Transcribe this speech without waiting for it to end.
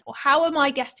Or how am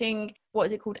I getting, what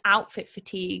is it called, outfit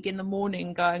fatigue in the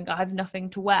morning, going, I have nothing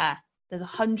to wear? There's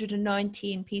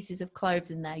 119 pieces of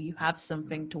clothes in there. You have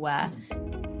something to wear.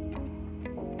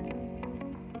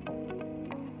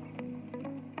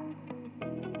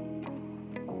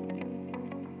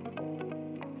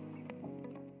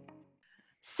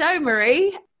 So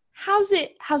Marie, how's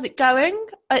it going?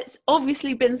 It's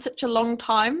obviously been such a long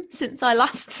time since I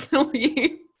last saw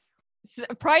you.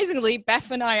 Surprisingly,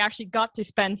 Beth and I actually got to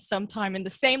spend some time in the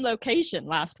same location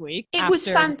last week. It was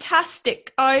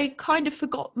fantastic. I kind of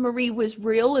forgot Marie was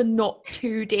real and not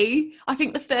 2D. I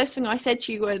think the first thing I said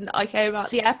to you when I came out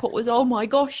the airport was, oh my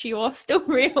gosh, you are still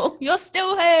real. You're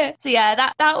still here. So yeah,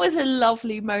 that was a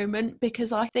lovely moment,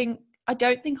 because I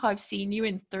don't think I've seen you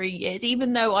in 3 years,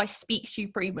 even though I speak to you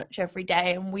pretty much every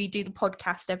day and we do the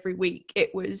podcast every week.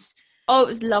 It was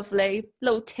lovely.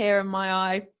 Little tear in my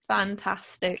eye.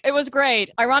 Fantastic. It was great.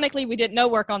 Ironically, we did no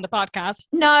work on the podcast.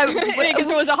 No. Because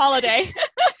it was a holiday.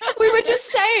 We were just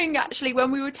saying, actually,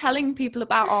 when we were telling people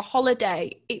about our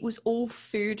holiday, it was all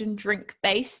food and drink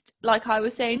based. Like I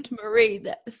was saying to Marie,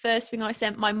 that the first thing I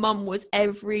sent my mum was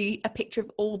a picture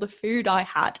of all the food I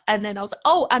had. And then I was like,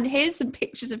 oh, and here's some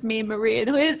pictures of me and Marie,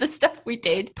 and here's the stuff we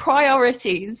did.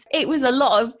 Priorities. It was a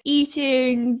lot of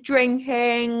eating,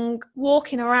 drinking,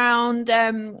 walking around.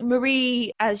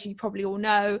 Marie, as you probably all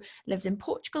know, lives in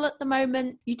Portugal at the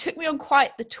moment. You took me on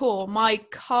quite the tour. My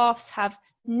calves have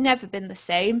never been the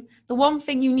same. The one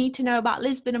thing you need to know about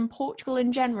Lisbon and Portugal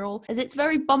in general is it's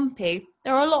very bumpy.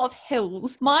 There are a lot of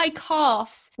hills. My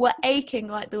calves were aching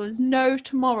like there was no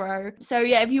tomorrow. So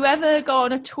yeah, if you ever go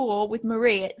on a tour with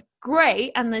Marie, it's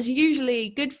great, and there's usually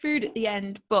good food at the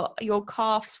end, but your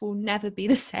calves will never be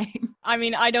the same. I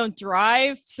mean, I don't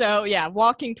drive, so yeah,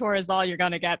 walking tour is all you're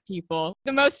gonna get, people.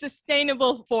 The most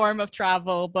sustainable form of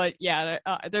travel, but yeah,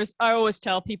 I always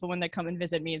tell people when they come and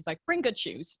visit me, it's like, bring good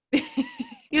shoes.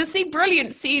 You'll see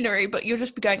brilliant scenery, but you'll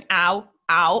just be going, ow,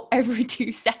 ow, every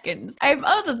 2 seconds.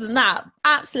 Other than that,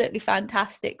 absolutely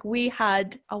fantastic. We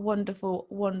had a wonderful,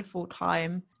 wonderful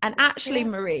time. And actually,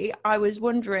 Marie, I was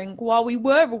wondering, while we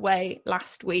were away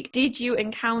last week, did you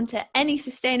encounter any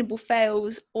sustainable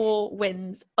fails or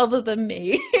wins other than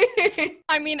me?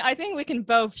 I mean, I think we can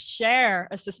both share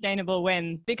a sustainable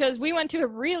win, because we went to a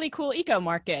really cool eco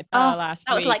market last week.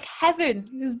 That was like heaven.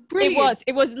 It was brilliant.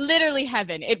 It was literally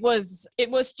heaven. It was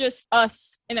just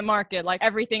us in a market, like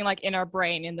everything like in our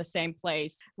brain in the same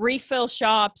place. Refill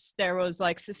shops, there was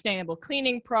like sustainable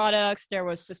cleaning products, there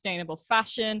was sustainable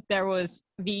fashion, there was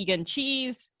vegan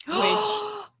cheese, which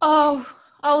oh,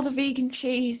 the vegan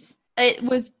cheese. It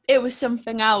was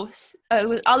something else.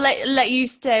 I'll let you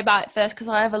say about it first, because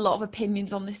I have a lot of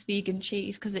opinions on this vegan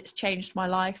cheese, because it's changed my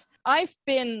life. I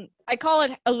call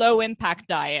it a low impact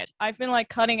diet. I've been like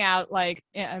cutting out like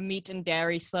meat and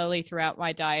dairy slowly throughout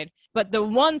my diet. But the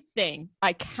one thing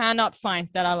I cannot find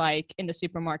that I like in the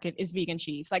supermarket is vegan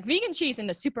cheese. Like vegan cheese in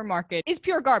the supermarket is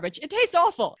pure garbage. It tastes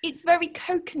awful. It's very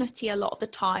coconutty a lot of the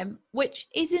time, which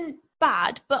isn't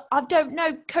bad, but I don't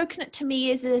know. Coconut to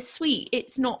me is a sweet.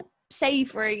 It's not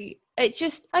savory. It's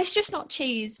just not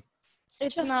cheese.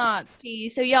 It's not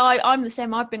cheese. So yeah, I'm the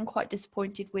same. I've been quite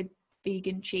disappointed with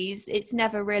vegan cheese. It's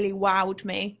never really wowed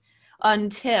me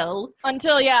until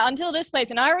this place.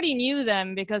 And I already knew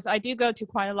them because I do go to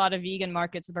quite a lot of vegan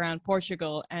markets around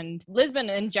Portugal, and Lisbon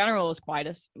in general is quite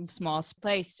a small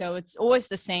place, so it's always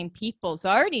the same people. So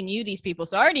I already knew these people,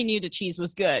 so I already knew the cheese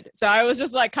was good. So I was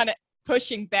just like kind of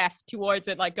pushing Beth towards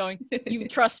it, like going, you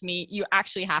trust me, you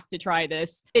actually have to try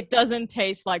this. It doesn't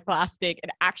taste like plastic.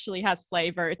 It actually has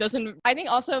flavor. It doesn't, I think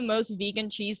also most vegan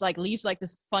cheese like leaves like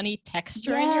this funny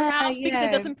texture in your mouth because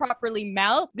it doesn't properly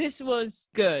melt. This was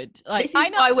good. Like, this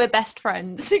is why we're best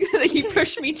friends. That you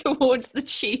push me towards the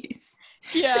cheese.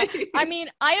 Yeah. I mean,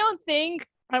 I don't think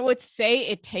I would say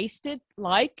it tasted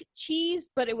like cheese,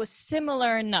 but it was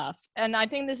similar enough. And I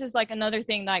think this is like another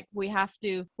thing, like we have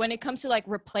to, when it comes to like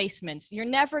replacements, you're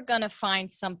never going to find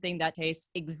something that tastes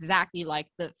exactly like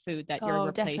the food that you're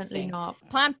replacing. Definitely not.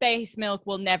 Plant-based milk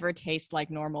will never taste like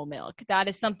normal milk. That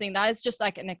is something that is just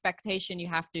like an expectation you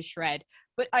have to shred.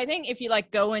 But I think if you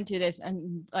like go into this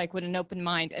and like with an open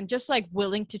mind and just like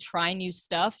willing to try new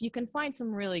stuff, you can find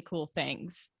some really cool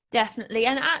things. Definitely.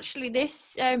 And actually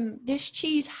this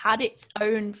cheese had its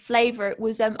own flavor. It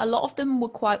was a lot of them were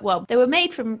quite, well, they were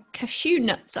made from cashew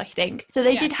nuts, I think, so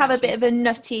they did have a bit of a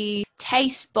nutty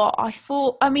taste, but I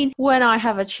thought, I mean, when I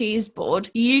have a cheese board,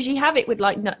 you usually have it with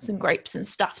like nuts and grapes and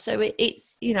stuff. So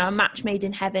it's, you know, a match made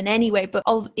in heaven anyway, but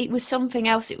it was something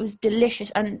else. It was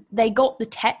delicious. And they got the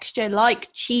texture like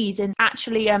cheese. And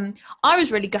actually, I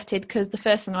was really gutted because the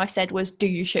first thing I said was, do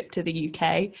you ship to the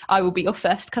UK? I will be your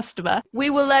first customer. We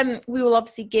will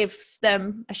obviously give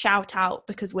them a shout out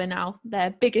because we're now their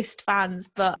biggest fans.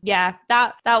 But yeah,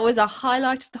 that was a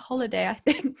highlight of the holiday, I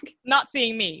think. Not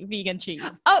seeing me, vegan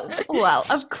cheese. Oh, well,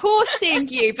 of course seeing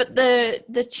you, but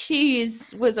the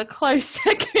cheese was a close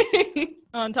second.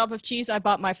 On top of cheese, I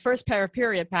bought my first pair of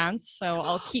period pants, so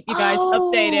I'll keep you guys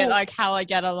updated, like how I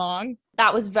get along.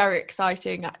 That was very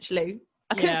exciting, actually.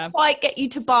 I couldn't quite get you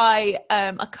to buy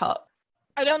a cup.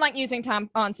 I don't like using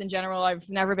tampons in general. I've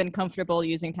never been comfortable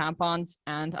using tampons,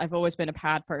 and I've always been a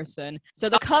pad person. So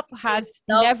the cup has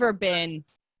never been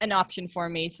an option for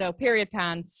me. So period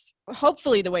pants,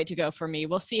 hopefully the way to go for me.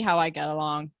 We'll see how I get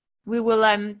along. We will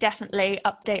definitely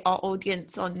update our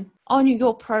audience on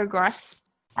your progress.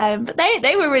 But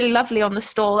they were really lovely on the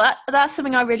stall. That's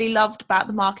something I really loved about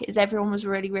the market, is everyone was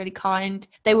really, really kind.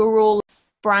 They were all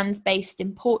brands based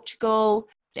in Portugal.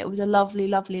 It was a lovely,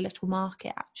 lovely little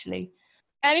market, actually.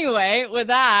 Anyway, with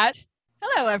that,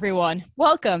 hello everyone.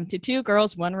 Welcome to Two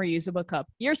Girls, One Reusable Cup,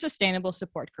 your sustainable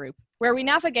support group, where we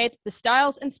navigate the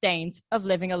styles and stains of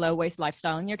living a low-waste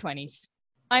lifestyle in your 20s.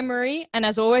 I'm Marie, and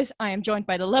as always, I am joined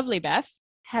by the lovely Beth.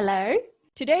 Hello.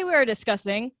 Today we are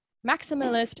discussing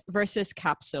Maximalist versus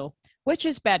Capsule. Which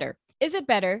is better? Is it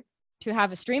better to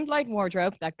have a streamlined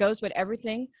wardrobe that goes with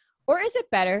everything, or is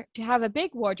it better to have a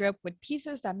big wardrobe with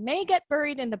pieces that may get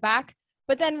buried in the back,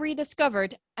 but then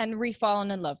rediscovered and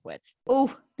re-fallen in love with?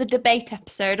 Oh, the debate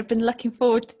episode. I've been looking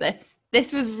forward to this.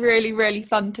 This was really, really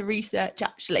fun to research,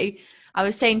 actually. I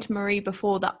was saying to Marie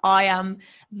before that I am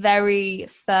very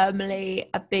firmly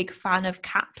a big fan of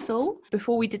Capsule.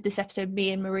 Before we did this episode,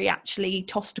 me and Marie actually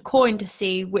tossed a coin to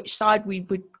see which side we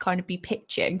would kind of be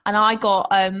pitching. And I got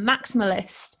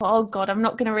Maximalist. Oh God, I'm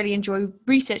not going to really enjoy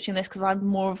researching this because I'm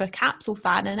more of a Capsule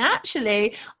fan. And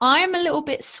actually, I am a little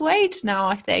bit swayed now,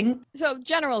 I think. So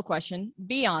general question,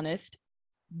 be honest.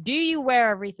 Do you wear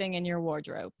everything in your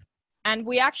wardrobe? And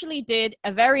we actually did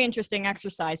a very interesting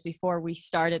exercise before we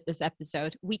started this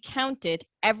episode. We counted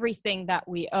everything that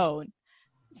we own.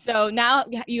 So now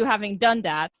you having done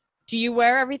that, do you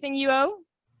wear everything you own?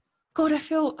 God, I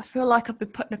feel like I've been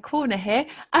put in a corner here.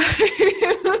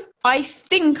 I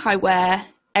think I wear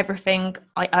everything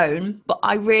I own, but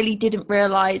I really didn't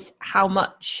realize how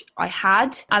much I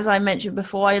had. As I mentioned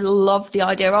before, I love the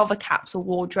idea of a capsule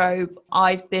wardrobe.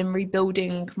 I've been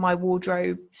rebuilding my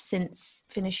wardrobe since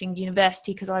finishing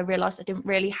university because I realized I didn't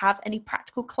really have any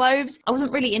practical clothes. I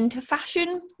wasn't really into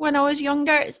fashion when I was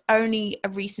younger. It's only a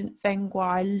recent thing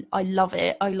where I love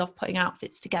it. I love putting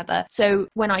outfits together. So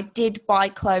when I did buy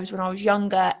clothes when I was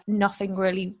younger, nothing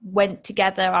really went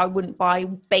together. I wouldn't buy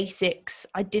basics.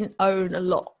 I didn't own a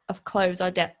lot of clothes.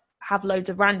 I have loads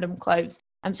of random clothes.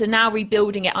 So now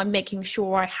rebuilding it, I'm making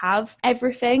sure I have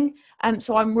everything.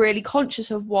 So I'm really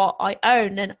conscious of what I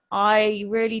own. And I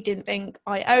really didn't think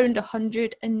I owned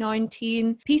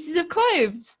 119 pieces of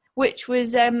clothes, which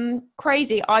was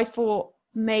crazy. I thought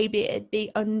maybe it'd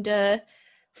be under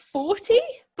 40,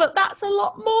 but that's a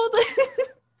lot more than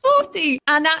 40.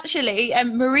 And actually,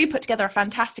 Marie put together a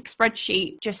fantastic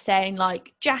spreadsheet just saying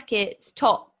like jackets,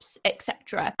 tops,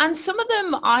 etc. And some of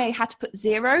them I had to put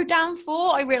 0 down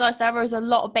for. I realized there was a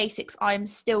lot of basics I'm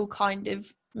still kind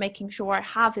of making sure I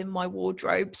have in my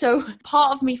wardrobe. So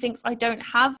part of me thinks I don't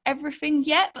have everything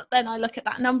yet, but then I look at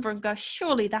that number and go,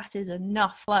 surely that is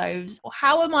enough clothes. Or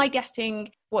how am I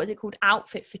getting, what is it called,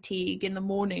 outfit fatigue in the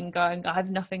morning, going, I have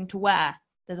nothing to wear?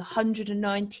 There's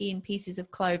 119 pieces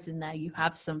of clothes in there. You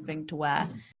have something to wear,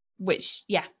 which,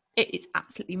 yeah, it is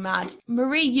absolutely mad.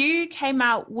 Marie, you came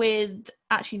out with,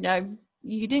 actually, no,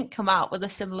 you didn't come out with a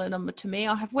similar number to me.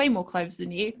 I have way more clothes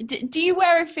than you. Do you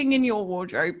wear everything in your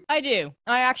wardrobe? I do.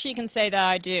 I actually can say that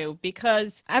I do,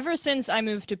 because ever since I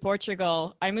moved to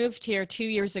Portugal, I moved here 2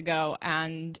 years ago,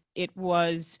 and it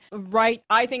was right.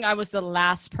 I think I was the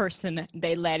last person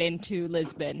they let into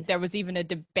Lisbon. There was even a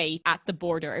debate at the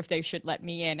border if they should let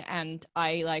me in, and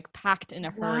I packed in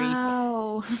a hurry.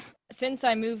 Wow. Since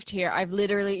I moved here, I've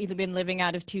literally been living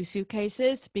out of 2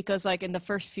 suitcases because in the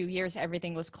first few years,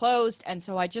 everything was closed. And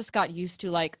so I just got used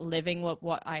to living with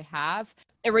what I have.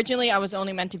 Originally, I was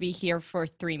only meant to be here for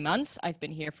 3 months. I've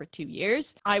been here for 2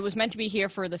 years. I was meant to be here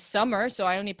for the summer, so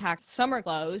I only packed summer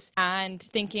clothes and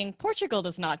thinking Portugal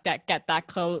does not get that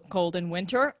cold in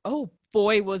winter. Oh,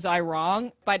 boy, was I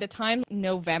wrong. By the time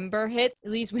November hit,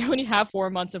 at least we only have 4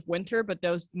 months of winter, but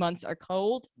those months are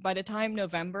cold. By the time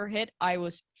November hit, I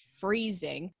was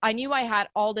freezing. I knew I had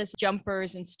all this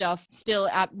jumpers and stuff still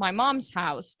at my mom's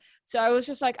house. So I was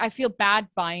just like, I feel bad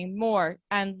buying more.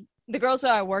 And the girls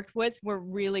that I worked with were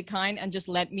really kind and just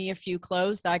lent me a few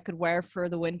clothes that I could wear for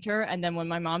the winter. And then when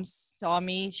my mom saw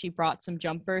me, she brought some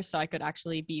jumpers so I could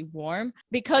actually be warm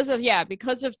because of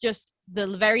just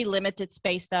the very limited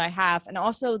space that I have. And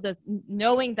also the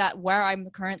knowing that where I'm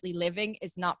currently living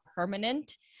is not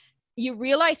permanent. You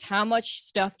realize how much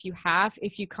stuff you have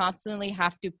if you constantly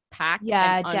have to pack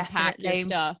and unpack your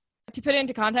stuff. To put it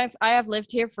into context, I have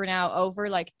lived here for now over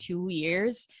like 2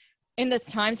 years. In the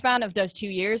time span of those 2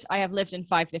 years, I have lived in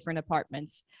 5 different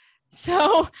apartments.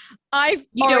 So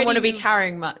you don't want to be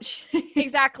carrying much.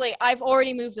 Exactly. I've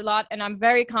already moved a lot, and I'm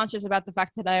very conscious about the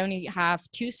fact that I only have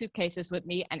 2 suitcases with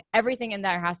me, and everything in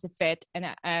there has to fit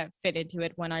into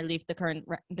it when I leave the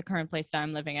current place that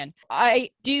I'm living in. I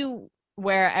do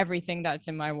wear everything that's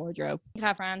in my wardrobe. I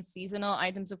have ran seasonal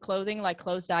items of clothing, like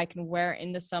clothes that I can wear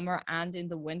in the summer and in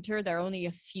the winter. There are only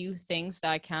a few things that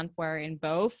I can't wear in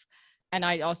both. And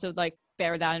I also like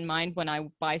bear that in mind when I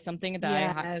buy something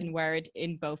that I can wear it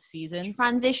in both seasons.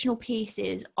 Transitional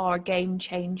pieces are a game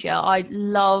changer. I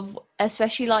love,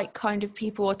 especially like kind of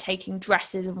people are taking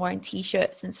dresses and wearing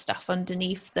t-shirts and stuff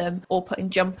underneath them, or putting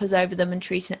jumpers over them and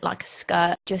treating it like a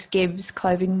skirt. Just gives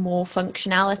clothing more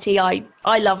functionality.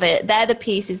 I love it. They're the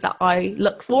pieces that I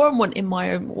look for and want in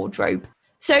my own wardrobe.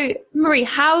 So Marie,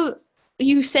 how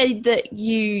you said that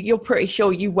you're pretty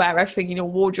sure you wear everything in your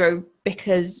wardrobe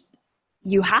because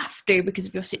you have to because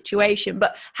of your situation,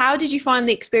 but how did you find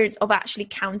the experience of actually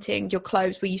counting your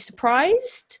clothes? Were you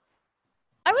surprised?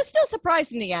 I was still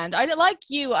surprised in the end. Like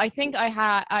you, I think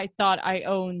I thought I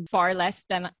owned far less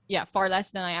than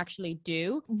I actually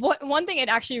do. One thing it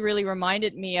actually really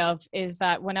reminded me of is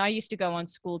that when I used to go on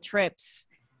school trips,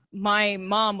 my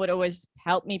mom would always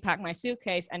help me pack my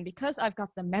suitcase. And because I've got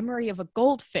the memory of a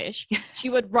goldfish, she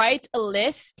would write a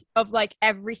list of like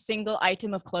every single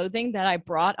item of clothing that I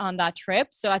brought on that trip.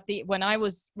 So when I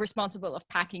was responsible of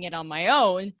packing it on my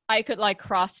own, I could like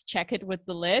cross-check it with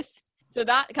the list. So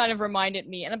that kind of reminded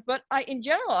me. But in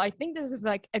general, I think this is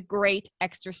like a great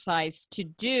exercise to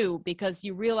do because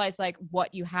you realize like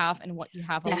what you have and what you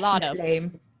have. Definitely.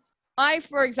 A lot of.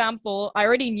 For example, I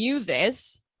already knew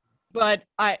this, but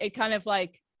it kind of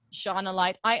like shone a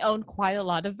light. I own quite a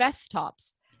lot of vest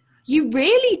tops. You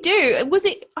really do?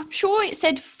 I'm sure it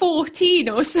said 14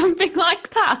 or something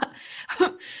like that.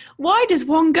 Why does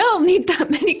one girl need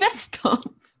that many vest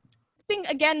tops? I think,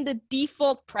 again, the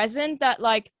default present that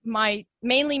like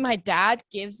mainly my dad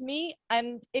gives me.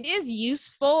 And it is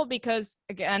useful because,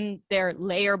 again, they're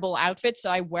layerable outfits. So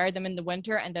I wear them in the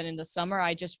winter and then in the summer,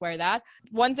 I just wear that.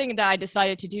 One thing that I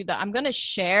decided to do that I'm going to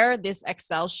share this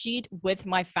Excel sheet with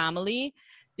my family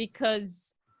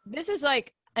because this is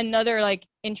like another like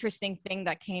interesting thing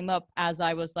that came up as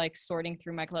I was like sorting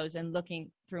through my clothes and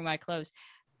looking through my clothes.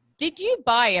 Did you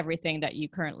buy everything that you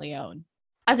currently own?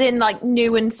 As in like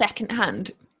new and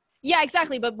secondhand? Yeah,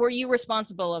 exactly. But were you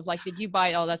responsible of like, did you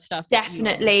buy all that stuff?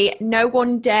 Definitely. No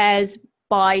one dares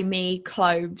buy me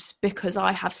clothes because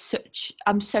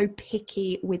I'm so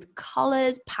picky with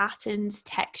colors, patterns,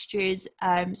 textures.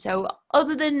 So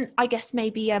other than I guess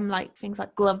maybe like things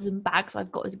like gloves and bags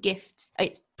I've got as gifts,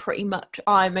 it's pretty much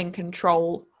I'm in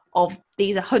control of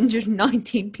these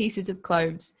 119 pieces of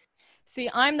clothes. See,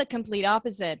 I'm the complete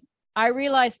opposite. I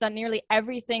realized that nearly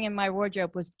everything in my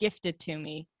wardrobe was gifted to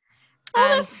me. Oh,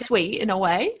 and that's sweet in a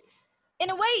way. In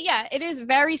a way, yeah, it is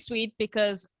very sweet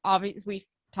because obviously we've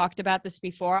talked about this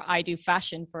before. I do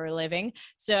fashion for a living.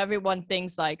 So everyone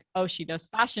thinks like, oh, she does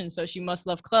fashion, so she must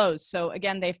love clothes. So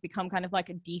again, they've become kind of like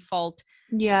a default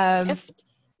gift.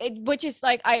 Which is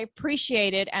like, I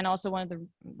appreciate it. And also one of the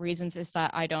reasons is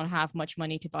that I don't have much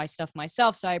money to buy stuff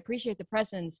myself. So I appreciate the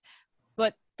presents.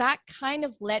 But that kind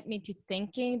of led me to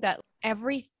thinking that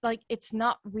it's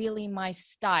not really my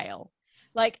style.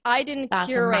 Like I didn't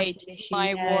curate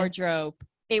my wardrobe.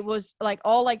 It was like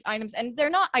all like items, and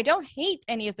I don't hate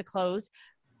any of the clothes,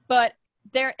 but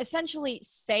they're essentially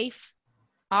safe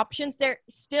options. They're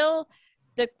still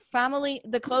the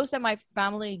clothes that my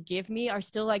family give me are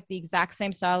still like the exact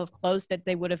same style of clothes that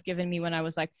they would have given me when I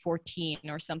was like 14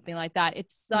 or something like that.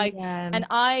 It's like,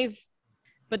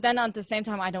 but then at the same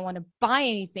time, I don't want to buy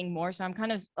anything more. So I'm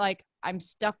kind of like, I'm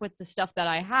stuck with the stuff that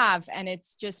I have. And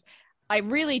it's just, I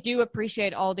really do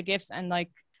appreciate all the gifts. And like,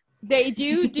 they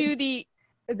do the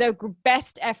the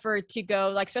best effort to go,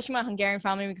 like, especially my Hungarian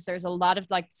family, because there's a lot of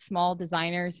like small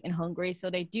designers in Hungary. So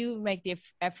they do make the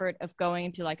effort of going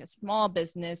into like a small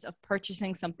business, of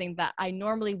purchasing something that I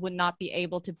normally would not be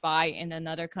able to buy in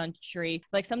another country,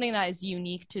 like something that is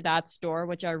unique to that store,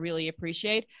 which I really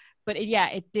appreciate. But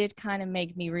it did kind of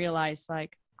make me realize,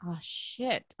 like, oh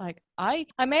shit, like I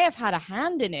may have had a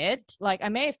hand in it. Like I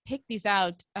may have picked these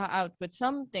out with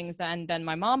some things, and then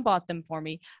my mom bought them for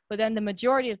me, but then the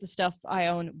majority of the stuff I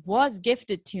own was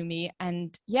gifted to me.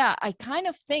 And I kind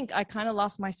of think I kind of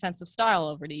lost my sense of style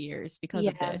over the years because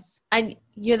of this. And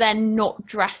you're then not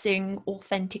dressing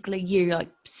authentically you. Like,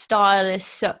 style is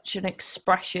such an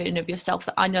expression of yourself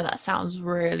that I know that sounds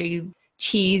really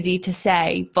cheesy to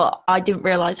say, but I didn't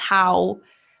realize how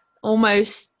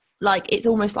it's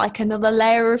almost like another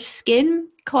layer of skin.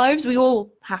 Clothes, we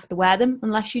all have to wear them.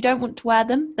 Unless you don't want to wear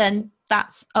them, then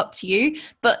that's up to you,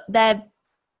 but they're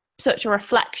such a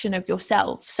reflection of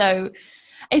yourself. So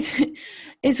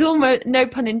it's almost, no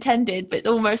pun intended, but it's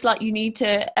almost like you need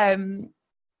to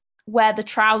wear the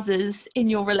trousers in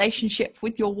your relationship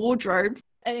with your wardrobe.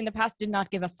 In the past, did not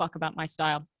give a fuck about my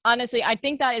style. Honestly, I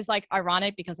think that is like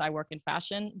ironic because I work in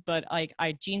fashion, but like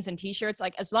I jeans and t-shirts,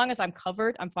 like as long as I'm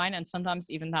covered, I'm fine. And sometimes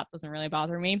even that doesn't really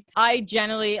bother me. I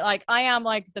generally, like, I am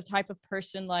like the type of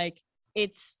person, like,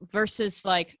 it's versus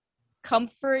like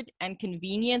comfort and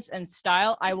convenience and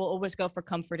style. I will always go for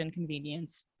comfort and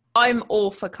convenience. I'm all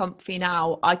for comfy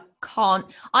now. I can't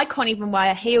even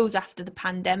wear heels after the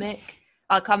pandemic.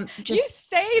 Like, You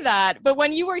say that, but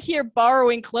when you were here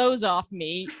borrowing clothes off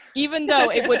me, even though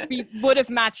it would have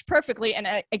matched perfectly,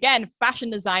 and again, fashion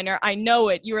designer, I know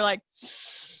it. You were like,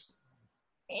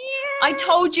 yeah. I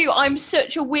told you I'm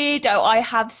such a weirdo. I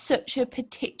have such a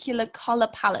particular color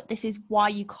palette. This is why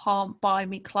you can't buy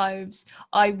me clothes.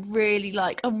 I'm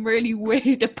really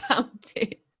weird about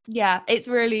it. Yeah, it's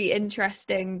really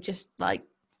interesting, just like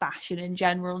fashion in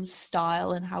general and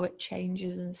style and how it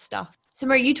changes and stuff. So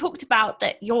Marie, you talked about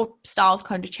that your style's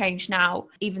kind of changed now,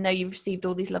 even though you've received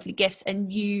all these lovely gifts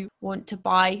and you want to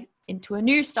buy into a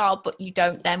new style, but you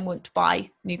don't then want to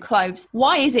buy new clothes.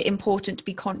 Why is it important to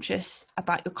be conscious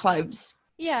about your clothes?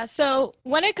 Yeah, so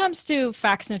when it comes to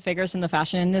facts and figures in the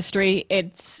fashion industry,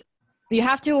 you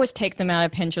have to always take them out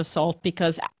of a pinch of salt,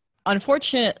 because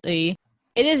unfortunately,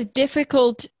 it is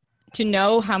difficult to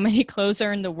know how many clothes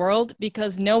are in the world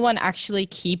because no one actually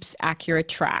keeps accurate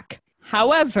track.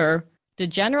 However, the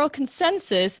general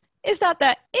consensus is that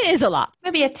it is a lot.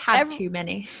 Maybe a tad too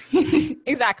many.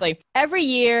 Exactly. Every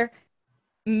year,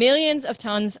 millions of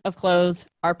tons of clothes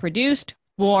are produced,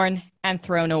 worn, and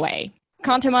thrown away.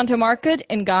 Contamanto Market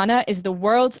in Ghana is the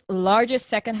world's largest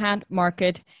secondhand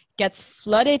market, gets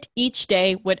flooded each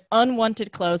day with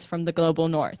unwanted clothes from the global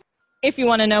north. If you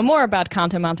want to know more about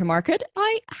Contamanto Market,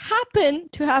 I happen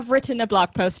to have written a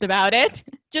blog post about it.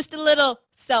 Just a little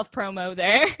self-promo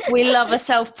there. We love a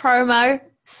self-promo.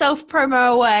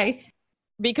 Self-promo away.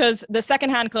 Because the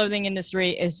secondhand clothing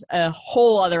industry is a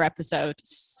whole other episode.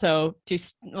 So to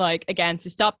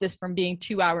stop this from being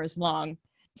 2 hours long.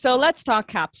 So let's talk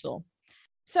Capsule.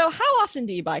 So how often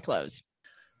do you buy clothes?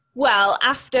 Well,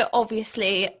 after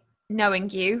obviously knowing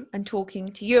you and talking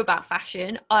to you about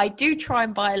fashion, I do try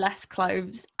and buy less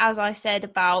clothes. As I said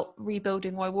about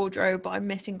rebuilding my wardrobe, I'm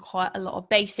missing quite a lot of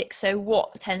basics. So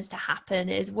what tends to happen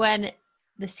is when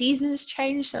the seasons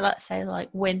change, so let's say like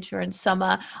winter and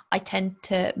summer, I tend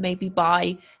to maybe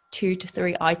buy 2 to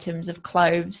 3 items of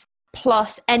clothes,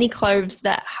 plus any clothes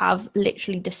that have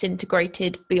literally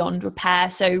disintegrated beyond repair.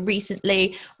 So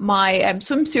recently my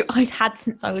swimsuit I'd had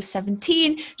since I was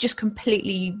 17 just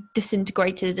completely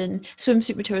disintegrated, and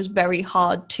swimsuit material is very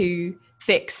hard to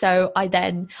fix. So I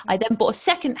then bought a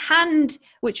second hand,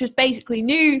 which was basically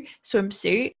new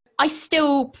swimsuit. I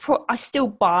still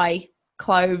buy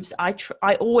clothes.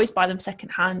 I always buy them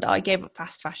secondhand. I gave up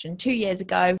fast fashion 2 years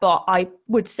ago, but I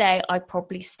would say I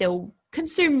probably still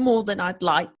consume more than I'd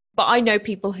like. But I know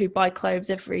people who buy clothes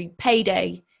every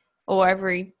payday or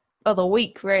every other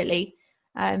week, really.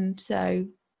 So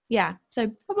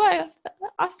I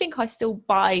think I still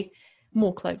buy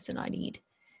more clothes than I need.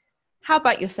 How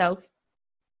about yourself?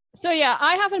 So yeah,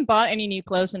 I haven't bought any new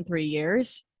clothes in 3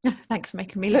 years. Thanks for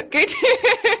making me look good.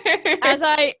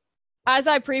 As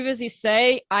I previously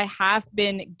say, I have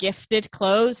been gifted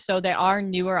clothes, so there are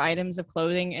newer items of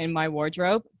clothing in my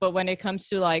wardrobe. But when it comes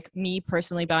to like me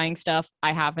personally buying stuff,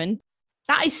 I haven't.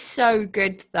 That is so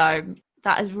good, though.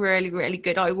 That is really, really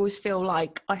good. I always feel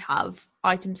like I have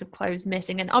items of clothes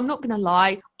missing. And I'm not going to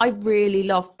lie, I really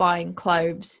love buying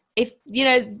clothes. If,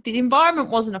 the environment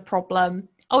wasn't a problem,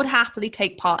 I would happily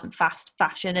take part in fast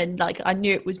fashion, and like I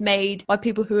knew it was made by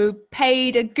people who were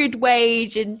paid a good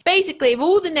wage, and basically if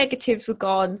all the negatives were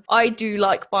gone, I do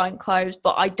like buying clothes,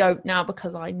 but I don't now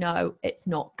because I know it's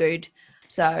not good.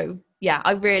 So yeah,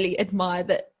 I really admire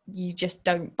that you just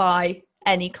don't buy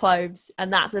any clothes,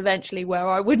 and that's eventually where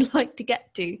I would like to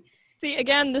get to. See,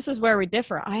 again, this is where we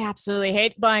differ. I absolutely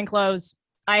hate buying clothes.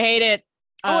 I hate it.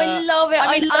 I love it.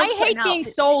 I mean, I love hate putting being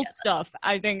outfits sold together. stuff.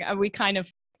 I think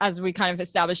as we kind of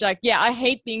established, like, yeah, I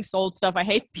hate being sold stuff. I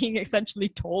hate being essentially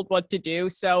told what to do.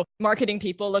 So marketing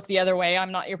people, look the other way.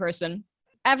 I'm not your person.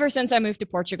 Ever since I moved to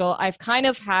Portugal, I've kind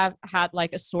of have had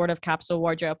like a sort of capsule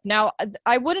wardrobe. Now,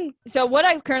 so what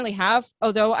I currently have,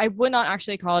 although I would not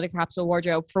actually call it a capsule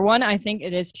wardrobe. For one, I think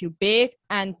it is too big.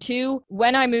 And two,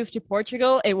 when I moved to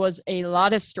Portugal, it was a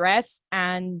lot of stress,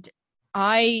 and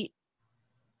I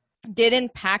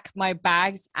didn't pack my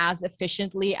bags as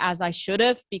efficiently as I should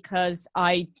have, because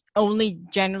I only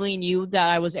generally knew that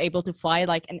I was able to fly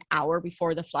like an hour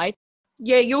before the flight.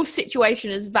 Yeah, your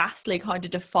situation has vastly kind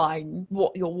of defined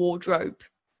what your wardrobe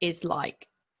is like.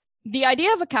 The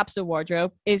idea of a capsule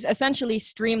wardrobe is essentially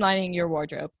streamlining your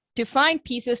wardrobe to find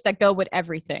pieces that go with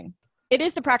everything. It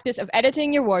is the practice of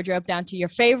editing your wardrobe down to your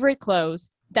favorite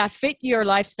clothes that fit your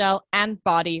lifestyle and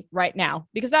body right now,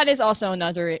 because that is also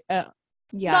another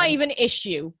not even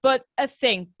issue, but a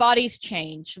thing. Bodies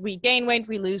change. We gain weight,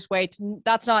 we lose weight.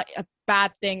 That's not a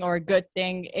bad thing or a good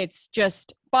thing. It's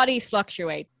just bodies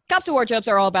fluctuate. Capsule wardrobes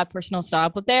are all about personal style,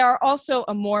 but they are also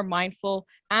a more mindful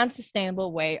and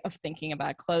sustainable way of thinking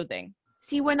about clothing.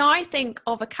 See, when I think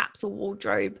of a capsule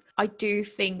wardrobe, I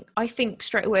think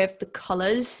straight away of the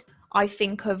colours. I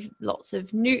think of lots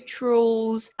of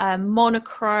neutrals,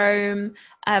 monochrome,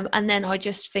 and then I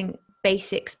just think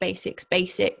basics.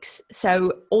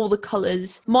 So all the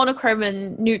colours, monochrome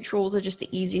and neutrals are just the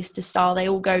easiest to style. They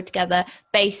all go together.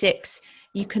 Basics,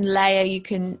 you can layer,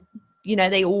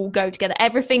 they all go together.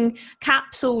 Everything,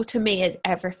 capsule to me is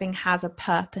everything has a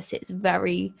purpose. It's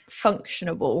very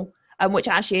functionable, which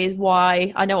actually is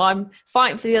why I know I'm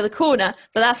fighting for the other corner,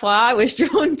 but that's why I was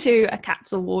drawn to a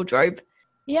capsule wardrobe.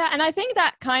 Yeah, and I think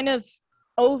that kind of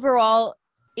overall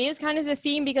is kind of the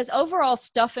theme, because overall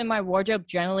stuff in my wardrobe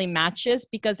generally matches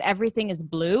because everything is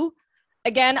blue.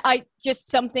 Again,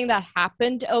 something that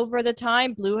happened over the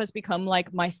time. Blue has become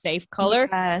like my safe color.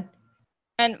 Yeah.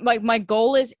 And my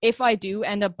goal is, if I do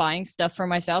end up buying stuff for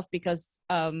myself, because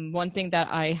one thing that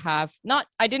I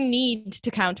didn't need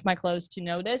to count my clothes to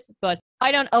know this, but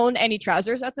I don't own any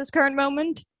trousers at this current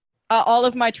moment. All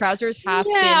of my trousers have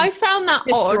been I found that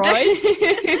destroyed.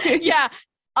 odd. Yeah.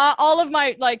 All of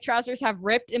my trousers have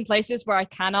ripped in places where I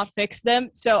cannot fix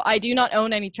them. So I do not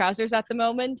own any trousers at the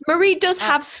moment. Marie does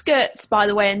have skirts, by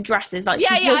the way, and dresses.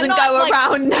 She doesn't not, go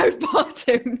around no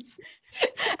bottoms.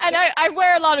 And I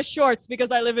wear a lot of shorts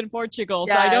because I live in Portugal,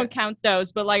 so I don't count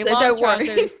those. But so long trousers,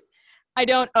 worry. I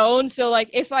don't own. So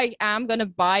if I am gonna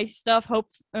buy stuff,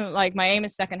 my aim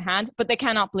is secondhand, but they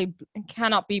cannot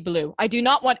be blue. I do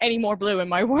not want any more blue in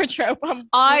my wardrobe.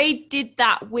 I did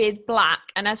that with black,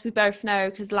 and as we both know,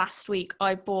 because last week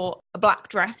I bought a black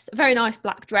dress, a very nice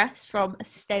black dress from a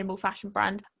sustainable fashion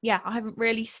brand. Yeah, I haven't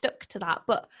really stuck to that,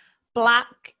 but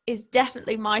black is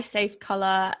definitely my safe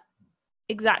color.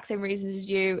 Exact same reasons as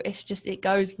you. It's just, it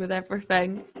goes with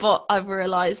everything. But I've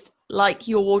realized, like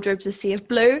your wardrobe's a sea of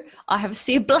blue, I have a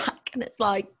sea of black, and it's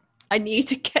like I need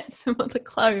to get some other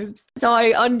clothes. So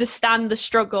I understand the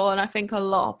struggle, and I think a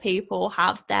lot of people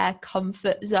have their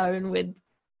comfort zone with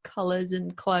colors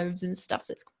and clothes and stuff,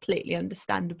 so it's completely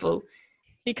understandable.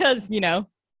 Because, me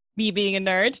being a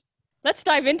nerd, let's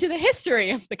dive into the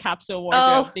history of the capsule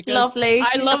wardrobe. Because lovely.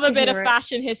 I love a bit of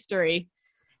fashion history.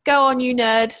 Go on, you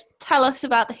nerd. Tell us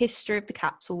about the history of the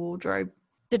capsule wardrobe.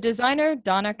 The designer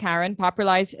Donna Karan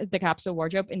popularized the capsule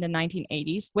wardrobe in the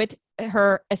 1980s with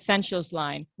her Essentials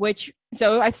line,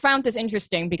 so I found this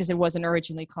interesting because it wasn't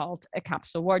originally called a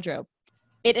capsule wardrobe.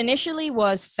 It initially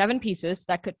was 7 pieces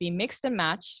that could be mixed and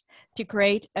matched to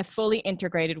create a fully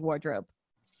integrated wardrobe.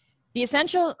 The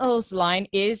Essentials line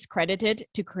is credited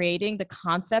to creating the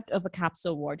concept of a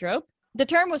capsule wardrobe. The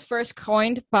term was first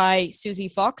coined by Susie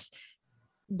Fox,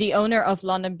 the owner of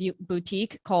London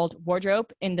boutique called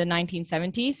Wardrobe, in the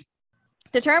 1970s.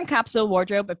 The term capsule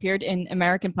wardrobe appeared in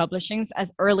American publishings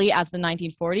as early as the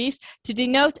 1940s to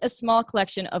denote a small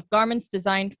collection of garments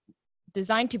designed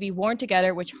to be worn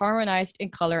together, which harmonized in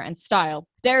color and style.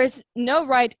 There is no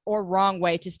right or wrong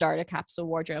way to start a capsule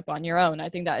wardrobe on your own. I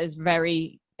think that is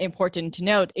very important to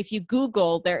note. If you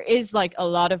Google, there is a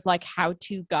lot of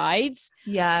how-to guides.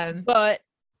 Yeah. But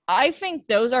I think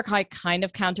those are kind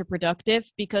of counterproductive,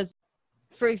 because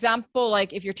For example,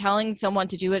 like if you're telling someone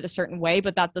to do it a certain way,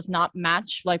 but that does not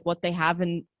match like what they have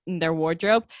in their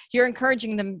wardrobe, you're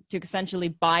encouraging them to essentially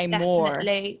buy more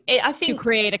Definitely. to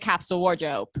create a capsule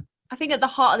wardrobe. I think at the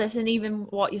heart of this, and even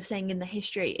what you're saying in the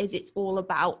history, is it's all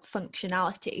about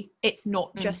functionality. It's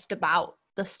not just about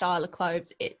the style of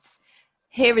clothes. It's,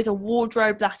 here is a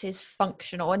wardrobe that is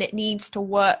functional and it needs to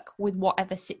work with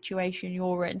whatever situation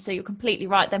you're in. So you're completely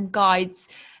right. Them guides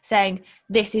saying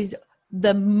this is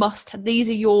the must, these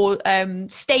are your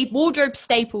wardrobe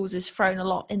staples is thrown a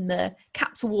lot in the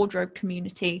capsule wardrobe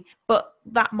community, but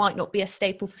that might not be a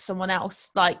staple for someone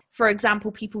else. Like, for example,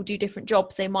 people do different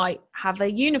jobs. They might have a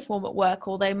uniform at work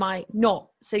or they might not.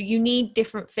 So you need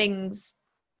different things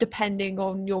depending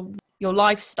on your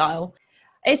lifestyle.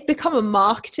 It's become a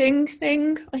marketing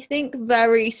thing, I think,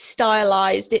 very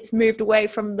stylized. It's moved away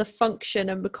from the function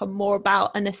and become more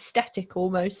about an aesthetic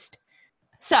almost.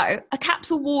 So, a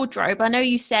capsule wardrobe, I know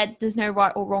you said there's no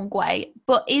right or wrong way,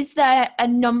 but is there a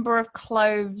number of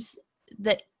clothes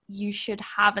that you should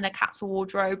have in a capsule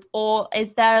wardrobe? Or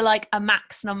is there like a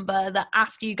max number that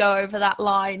after you go over that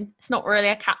line, it's not really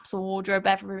a capsule wardrobe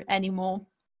ever anymore?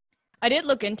 I did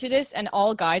look into this and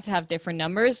all guides have different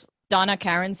numbers. Donna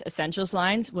Karen's Essentials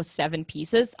lines was 7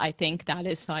 pieces. I think that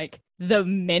is like the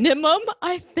minimum,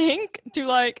 I think, to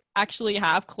like actually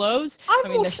have clothes. I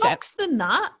have more socks than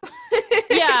that.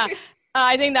 Yeah,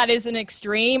 I think that is an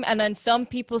extreme. And then some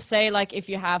people say like if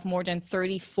you have more than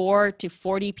 34 to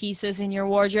 40 pieces in your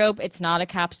wardrobe, it's not a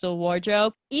capsule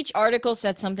wardrobe. Each article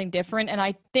said something different. And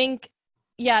I think,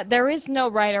 yeah, there is no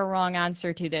right or wrong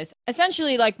answer to this.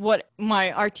 Essentially, like what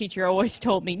my art teacher always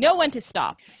told me, know when to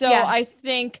stop. So yeah. I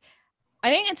think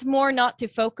it's more not to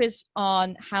focus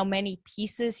on how many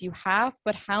pieces you have,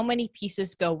 but how many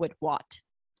pieces go with what.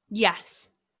 Yes,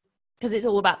 because it's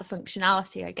all about the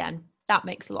functionality again. That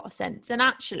makes a lot of sense. And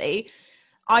actually,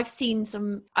 I think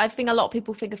a lot of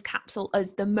people think of capsule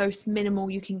as the most minimal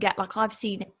you can get. Like I've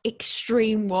seen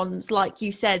extreme ones, like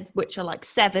you said, which are like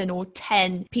 7 or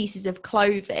 10 pieces of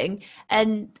clothing.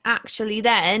 And actually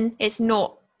then it's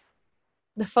not,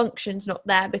 the function's not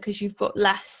there because you've got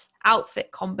less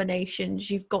outfit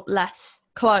combinations, you've got less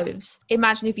clothes.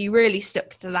 Imagine if you really stuck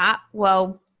to that.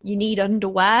 Well, you need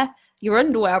underwear. Your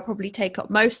underwear will probably take up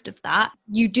most of that.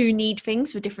 You do need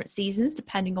things for different seasons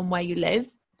depending on where you live.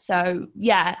 So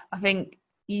yeah, I think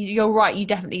you're right. You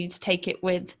definitely need to take it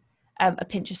with a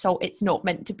pinch of salt. It's not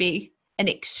meant to be an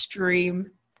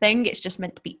extreme thing. It's just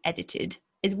meant to be edited,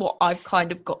 is what I've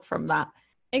kind of got from that.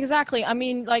 Exactly. I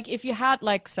mean, like if you had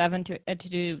like 7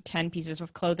 to 10 pieces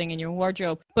of clothing in your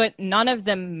wardrobe, but none of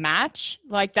them match,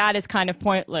 like that is kind of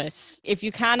pointless. If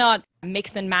you cannot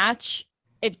mix and match,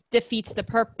 it defeats the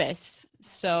purpose.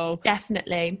 So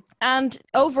definitely. And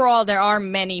overall, there are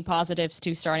many positives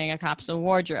to starting a capsule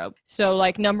wardrobe. So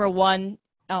like number one,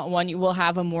 you will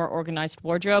have a more organized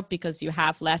wardrobe because you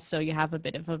have less, so you have a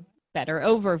bit of a better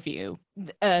overview.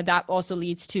 That also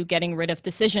leads to getting rid of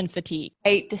decision fatigue.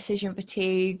 Decision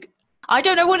fatigue. I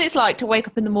don't know what it's like to wake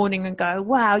up in the morning and go,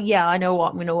 wow, yeah, I know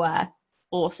what I'm going to wear.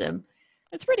 Awesome.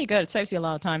 It's pretty good. It saves you a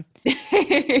lot of time.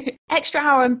 Extra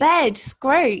hour in bed. It's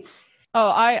great. Oh,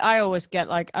 I always get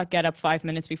up 5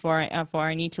 minutes before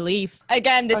I need to leave.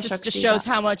 Again, this just shows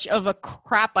how much of a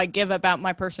crap I give about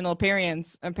my personal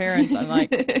appearance. I'm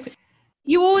like...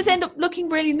 You always end up looking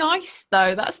really nice,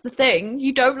 though. That's the thing.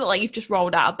 You don't look like you've just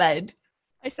rolled out of bed.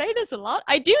 I say this a lot.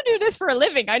 I do this for a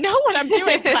living. I know what I'm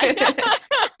doing.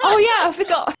 Oh, yeah, I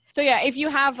forgot. So, yeah, if you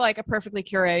have like a perfectly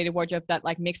curated wardrobe that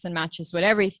like mix and matches with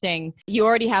everything, you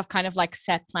already have kind of like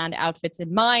set planned outfits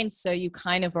in mind. So you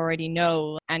kind of already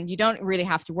know, and you don't really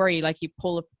have to worry. Like you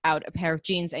pull out a pair of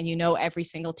jeans and you know every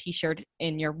single t-shirt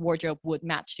in your wardrobe would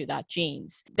match to that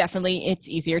jeans. Definitely, it's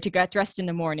easier to get dressed in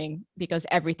the morning because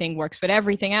everything works with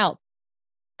everything else.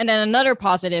 And then another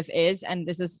positive is, and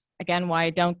this is again why I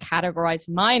don't categorize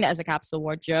mine as a capsule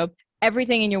wardrobe,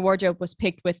 everything in your wardrobe was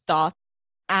picked with thought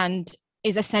and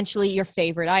is essentially your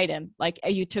favorite item. Like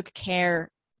you took care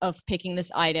of picking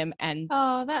this item. And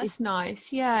oh, that's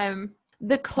nice. Yeah.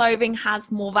 The clothing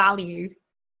has more value,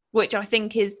 which I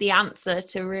think is the answer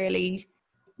to really,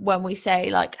 when we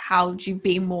say like, how do you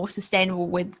be more sustainable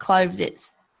with clothes?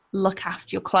 It's look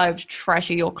after your clothes,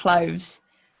 treasure your clothes.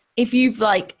 If you've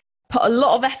like put a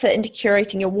lot of effort into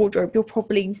curating your wardrobe, you'll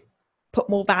probably put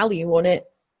more value on it.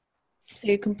 So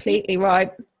you're completely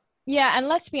right. Yeah, and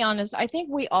let's be honest, I think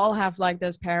we all have like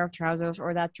those pair of trousers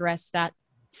or that dress that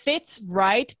fits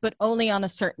right, but only on a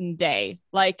certain day.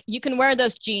 Like you can wear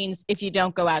those jeans if you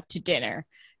don't go out to dinner.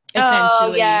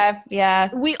 Essentially. Oh, yeah.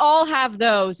 We all have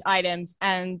those items.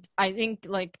 And I think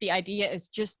like the idea is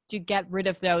just to get rid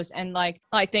of those. And like,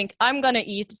 I think I'm going to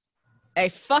eat a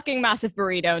fucking massive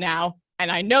burrito now.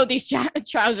 And I know these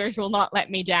trousers will not let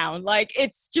me down. Like,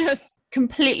 it's just...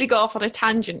 Completely got off on a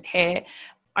tangent here.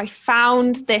 I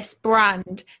found this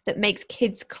brand that makes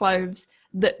kids' clothes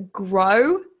that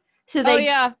grow. So Oh,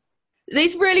 yeah.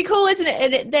 it's really cool, isn't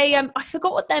it? And they I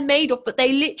forgot what they're made of, but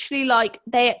they literally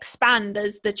they expand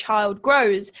as the child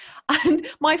grows. And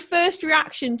my first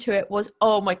reaction to it was,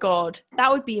 oh my God,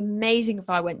 that would be amazing if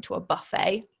I went to a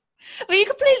buffet. But you're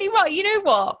completely right. You know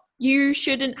what? You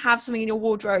shouldn't have something in your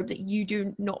wardrobe that you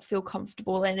do not feel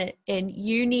comfortable in.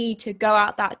 You need to go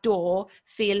out that door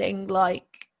feeling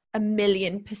like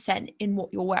 1,000,000% in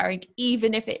what you're wearing,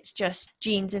 even if it's just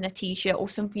jeans and a t-shirt or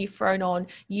something you've thrown on.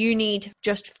 You need to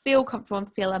just feel comfortable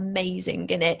and feel amazing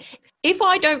in it. If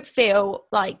I don't feel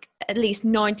like at least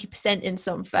 90% in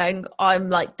something,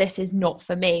 I'm like, this is not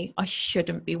for me. I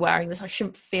shouldn't be wearing this. I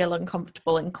shouldn't feel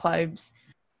uncomfortable in clothes.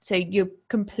 So you're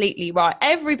completely right.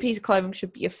 Every piece of clothing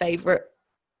should be your favorite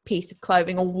piece of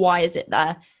clothing, or why is it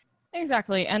there?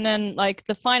 Exactly. And then like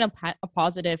the final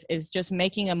positive is just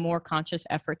making a more conscious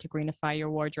effort to greenify your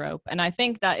wardrobe. And I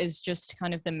think that is just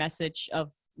kind of the message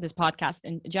of this podcast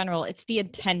in general. It's the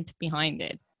intent behind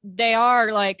it. They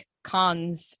are like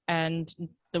cons, and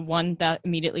the one that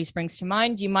immediately springs to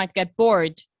mind, you might get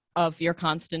bored of your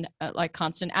constant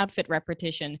outfit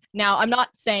repetition. Now, I'm not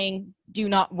saying do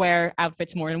not wear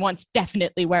outfits more than once.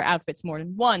 Definitely wear outfits more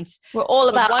than once. We're all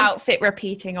about outfit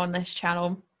repeating on this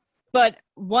channel. But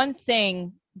one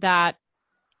thing that,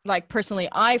 like, personally,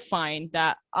 I find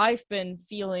that I've been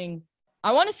feeling,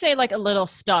 I want to say like a little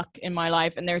stuck in my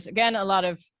life. And there's, again, a lot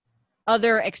of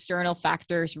other external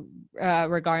factors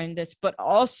regarding this. But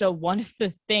also one of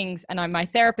the things, and my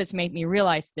therapist made me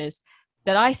realize this,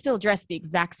 that I still dress the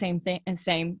exact same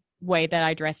way that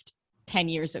I dressed 10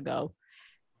 years ago.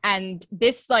 And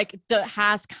this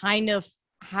has kind of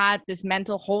had this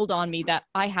mental hold on me that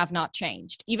I have not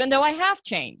changed, even though I have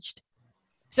changed.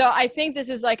 So I think this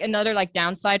is like another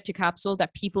downside to Capsule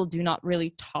that people do not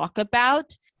really talk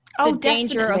about. The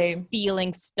danger of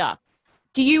feeling stuck.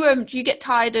 Do you get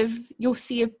tired of your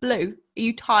sea of blue? Are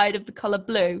you tired of the color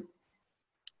blue?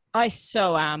 I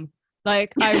so am.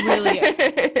 Like, I really...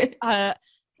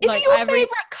 is it your favorite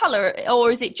color,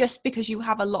 or is it just because you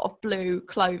have a lot of blue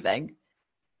clothing?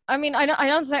 I mean, I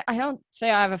don't say I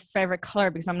have a favorite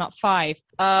color because I'm not 5.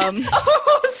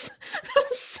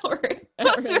 Sorry,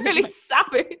 that's really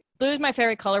savage. Blue is my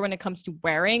favorite color when it comes to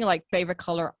wearing, like favorite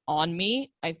color on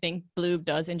me. I think blue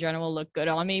does in general look good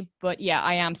on me, but yeah,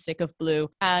 I am sick of blue,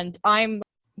 and I'm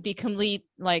the complete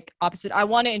opposite. I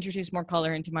want to introduce more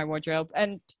color into my wardrobe,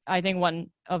 and I think one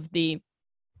of the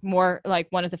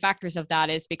factors of that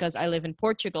is because I live in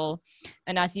Portugal,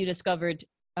 and as you discovered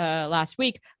last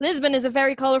week, Lisbon is a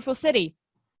very colorful city.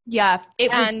 Yeah,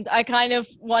 and I kind of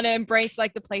want to embrace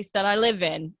the place that I live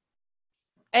in.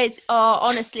 It's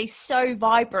honestly so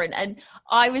vibrant, and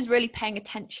I was really paying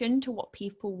attention to what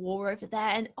people wore over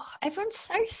there, and everyone's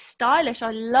so stylish.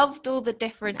 I loved all the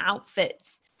different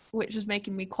outfits, which was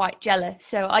making me quite jealous.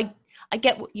 So I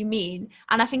get what you mean,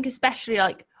 and I think especially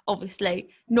obviously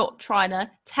not trying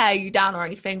to tear you down or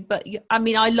anything, but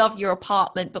I love your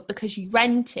apartment, but because you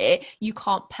rent it, you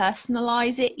can't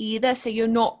personalize it either, so you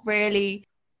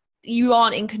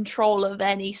aren't in control of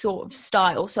any sort of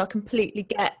style. So I completely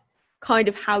get kind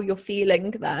of how you're feeling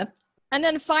there. And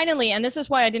then finally, and this is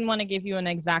why I didn't want to give you an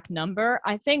exact number,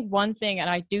 I think one thing, and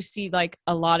I do see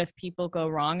a lot of people go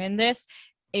wrong in this,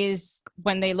 is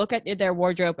when they look at their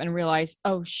wardrobe and realize,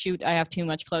 oh shoot, I have too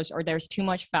much clothes, or there's too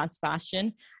much fast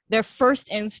fashion, their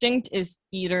first instinct is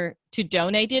either to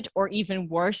donate it or even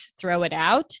worse, throw it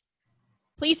out.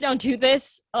 Please don't do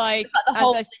this. It's the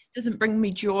whole "this doesn't bring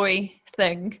me joy"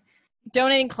 thing.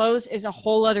 Donating clothes is a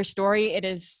whole other story. It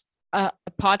is a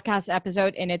podcast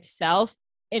episode in itself.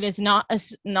 It is not a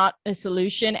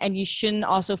solution, and you shouldn't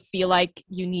also feel like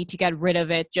you need to get rid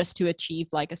of it just to achieve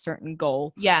a certain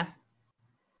goal. Yeah.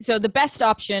 So the best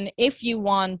option, if you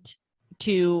want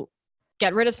to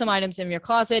get rid of some items in your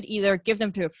closet, either give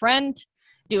them to a friend,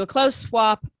 do a clothes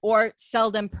swap, or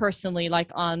sell them personally,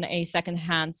 on a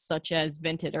secondhand such as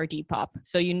Vinted or Depop.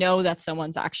 So you know that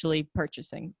someone's actually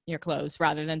purchasing your clothes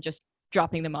rather than just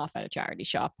dropping them off at a charity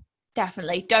shop.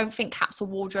 Definitely. Don't think Capsule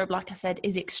wardrobe, like I said,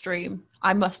 is extreme.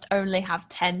 I must only have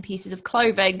 10 pieces of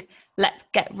clothing. Let's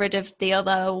get rid of the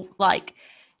other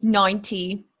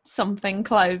 90 something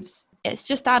clothes. It's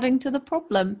just adding to the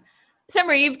problem. So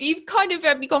Marie, you've kind of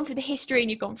you've gone through the history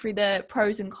and you've gone through the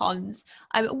pros and cons.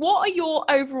 What are your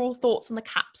overall thoughts on the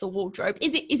Capsule wardrobe?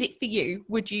 Is it for you?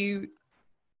 Would you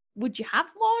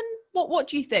have one? What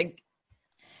do you think?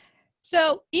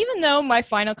 So even though my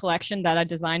final collection that I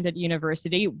designed at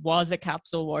university was a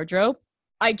Capsule wardrobe,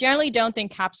 I generally don't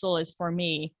think capsule is for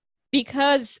me,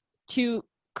 because to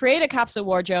create a capsule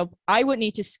wardrobe, I would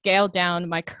need to scale down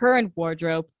my current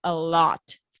wardrobe a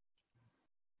lot.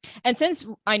 And since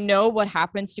I know what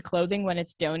happens to clothing when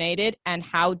it's donated and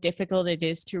how difficult it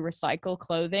is to recycle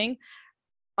clothing,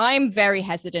 I'm very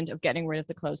hesitant of getting rid of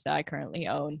the clothes that I currently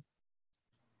own.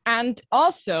 And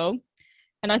also,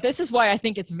 and this is why I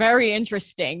think it's very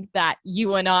interesting that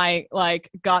you and I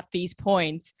got these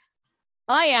points,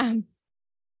 I am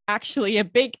actually a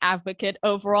big advocate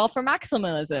overall for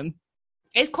maximalism.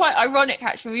 It's quite ironic,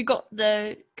 actually. We got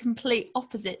the complete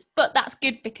opposite, but that's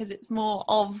good because it's more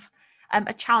of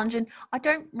a challenge. And I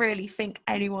don't really think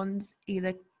anyone's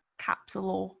either capsule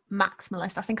or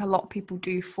maximalist. I think a lot of people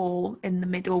do fall in the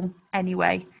middle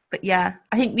anyway. But yeah,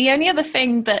 I think the only other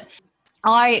thing that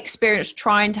I experienced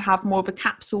trying to have more of a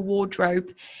capsule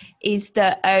wardrobe is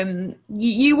that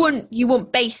you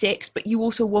want basics, but you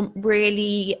also want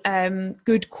really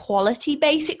good quality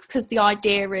basics, because the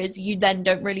idea is you then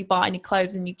don't really buy any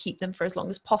clothes and you keep them for as long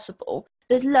as possible.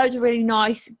 There's loads of really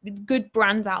nice, good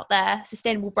brands out there,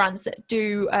 sustainable brands that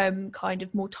do kind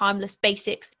of more timeless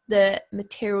basics. The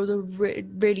materials are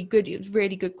really good. It was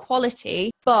really good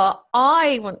quality. But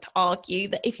I want to argue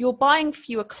that if you're buying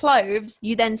fewer clothes,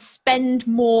 you then spend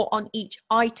more on each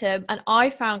item. And I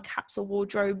found capsule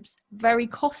wardrobes very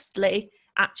costly,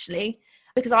 actually.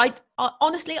 Because I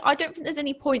honestly, I don't think there's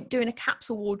any point doing a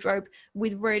capsule wardrobe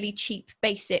with really cheap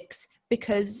basics,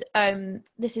 because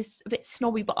this is a bit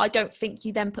snobby, but I don't think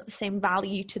you then put the same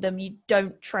value to them. You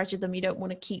don't treasure them. You don't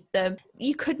want to keep them.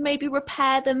 You could maybe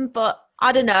repair them, but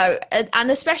I don't know.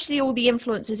 And especially all the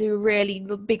influencers who really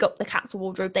big up the capsule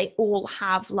wardrobe, they all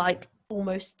have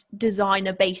almost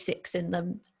designer basics in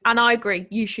them. And I agree,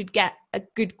 you should get a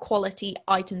good quality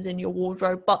items in your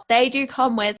wardrobe, but they do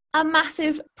come with a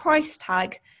massive price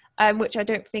tag, which I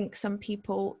don't think some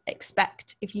people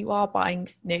expect if you are buying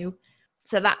new.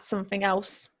 So that's something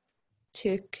else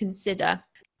to consider.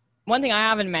 One thing I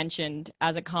haven't mentioned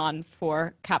as a con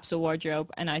for capsule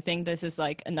wardrobe, and I think this is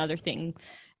another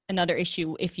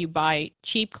issue if you buy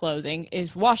cheap clothing,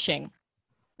 is washing.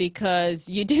 Because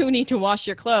you do need to wash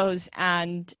your clothes,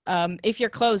 and if your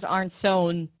clothes aren't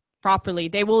sewn properly,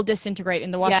 they will disintegrate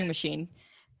in the washing machine.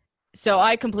 So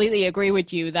I completely agree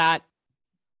with you that.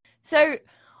 So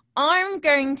I'm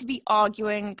going to be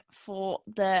arguing for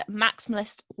the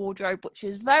maximalist wardrobe, which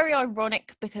is very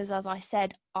ironic because, as I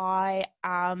said, I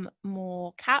am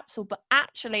more capsule, but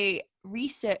actually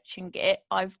researching it,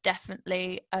 I've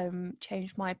definitely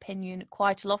changed my opinion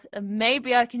quite a lot, and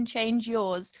maybe I can change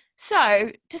yours.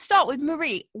 So to start with,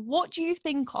 Marie, what do you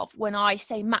think of when I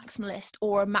say maximalist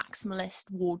or a maximalist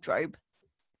wardrobe?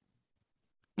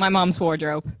 My mom's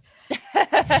wardrobe.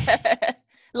 A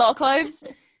lot of clothes?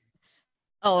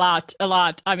 A lot.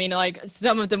 I mean,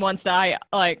 some of the ones that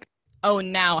I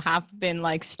own now have been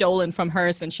stolen from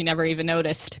hers and she never even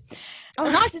noticed. Oh,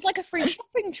 nice. It's like a free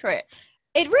shopping trip.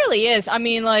 It really is. I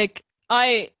mean,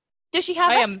 does she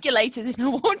have escalators in her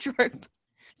wardrobe?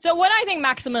 So when I think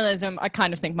maximalism, I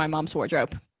kind of think my mom's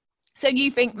wardrobe. So you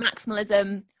think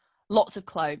maximalism, lots of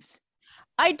clothes?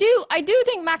 I do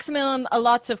think maximalism,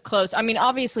 lots of clothes. I mean,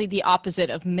 obviously the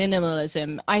opposite of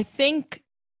minimalism. I think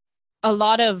a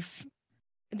lot of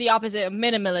the opposite of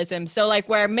minimalism. So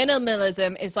where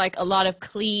minimalism is a lot of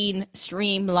clean,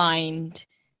 streamlined,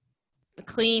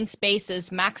 clean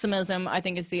spaces, maximalism, I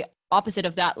think, is the opposite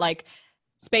of that.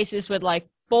 Spaces with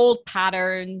bold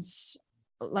patterns,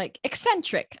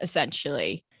 eccentric,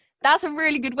 essentially. That's a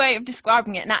really good way of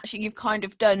describing it. And actually, you've kind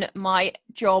of done my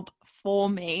job for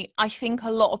me. I think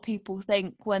a lot of people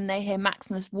think when they hear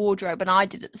maximalist wardrobe, and I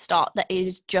did at the start, that it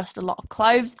is just a lot of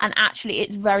clothes. And actually,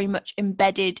 it's very much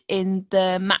embedded in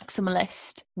the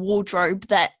maximalist wardrobe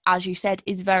that, as you said,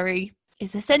 is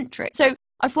eccentric. So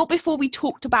I thought before we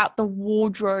talked about the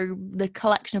wardrobe, the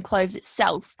collection of clothes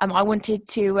itself, I wanted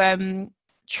to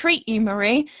treat you,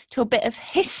 Marie, to a bit of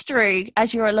history,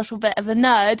 as you're a little bit of a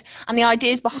nerd, and the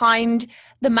ideas behind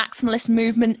the maximalist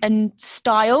movement and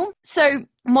style. So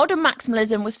modern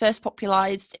maximalism was first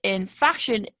popularized in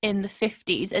fashion in the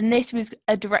 50s, and this was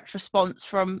a direct response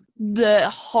from the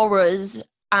horrors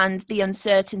and the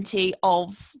uncertainty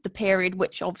of the period,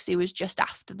 which obviously was just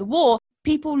after the war.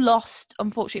 People lost,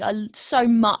 unfortunately, so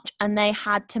much, and they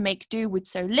had to make do with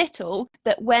so little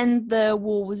that when the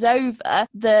war was over,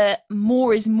 the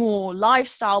more is more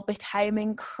lifestyle became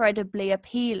incredibly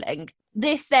appealing.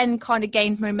 This then kind of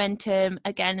gained momentum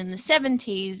again in the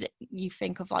 70s. You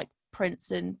think of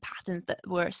prints and patterns that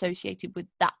were associated with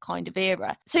that kind of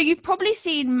era. So you've probably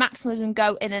seen maximalism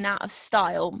go in and out of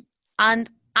style. And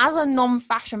As a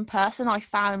non-fashion person, I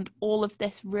found all of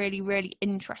this really, really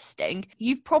interesting.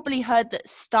 You've probably heard that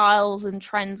styles and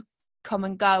trends come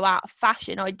and go out of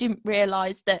fashion. I didn't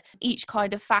realize that each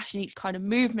kind of fashion, each kind of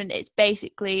movement is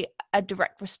basically a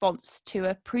direct response to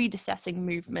a predecessing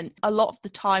movement. A lot of the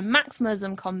time,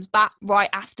 maximalism comes back right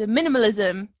after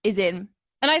minimalism is in.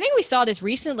 And I think we saw this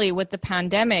recently with the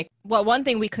pandemic. Well, one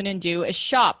thing we couldn't do is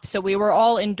shop. So we were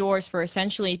all indoors for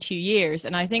essentially 2 years.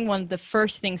 And I think one of the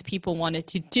first things people wanted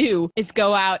to do is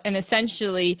go out and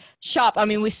essentially shop. I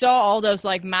mean, we saw all those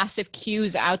like massive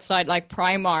queues outside like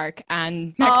Primark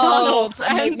and McDonald's.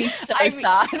 That made me so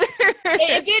sad.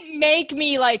 It didn't make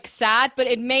me like sad, but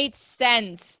it made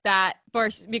sense that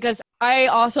first, because I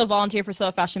also volunteer for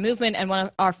Slow Fashion Movement, and one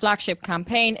of our flagship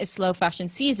campaign is Slow Fashion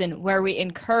Season, where we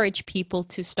encourage people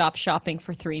to stop shopping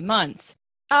for 3 months.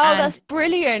 Oh, that's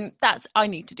brilliant. I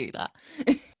need to do that.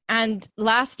 And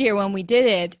last year when we did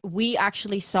it, we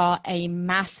actually saw a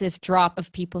massive drop of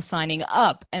people signing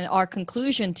up. And our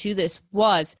conclusion to this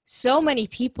was so many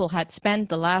people had spent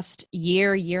the last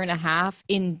year and a half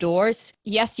indoors.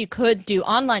 Yes, you could do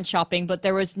online shopping, but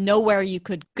there was nowhere you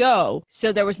could go.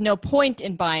 So there was no point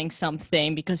in buying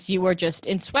something because you were just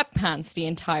in sweatpants the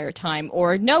entire time,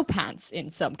 or no pants in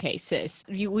some cases.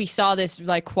 We saw this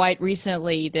like quite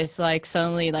recently, this like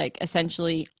suddenly like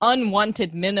essentially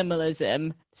unwanted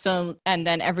minimalism. So, and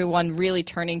then everyone really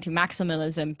turning to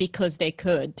maximalism because they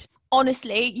could.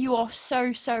 Honestly, you are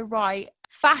so, so right.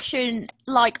 Fashion,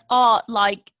 like art,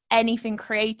 like anything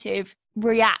creative,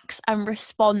 reacts and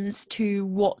responds to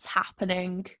what's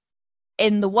happening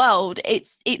in the world.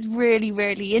 It's really,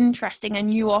 really interesting,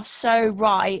 and you are so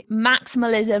right.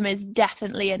 Maximalism is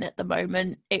definitely in at the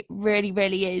moment. It really,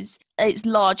 really is. It's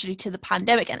largely to the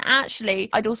pandemic, and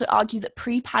actually I'd also argue that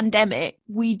pre-pandemic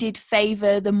we did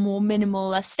favor the more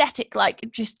minimal aesthetic. Like,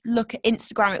 just look at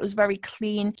Instagram. It was very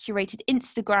clean, curated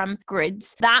Instagram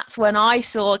grids. That's when I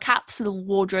saw capsule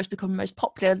wardrobes become most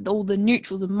popular, all the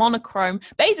neutrals and monochrome.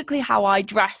 Basically how I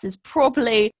dress is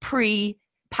probably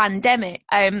pre-pandemic.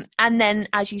 And then,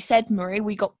 as you said, Marie,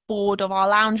 we got bored of our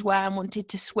loungewear and wanted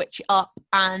to switch it up,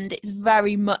 and it's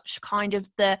very much kind of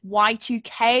the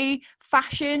Y2K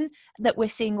fashion that we're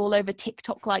seeing all over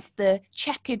TikTok, like the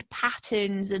checkered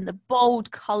patterns and the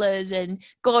bold colors and,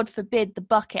 God forbid, the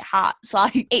bucket hats.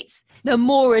 Like, it's the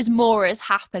more is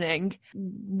happening.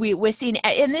 We're seeing it,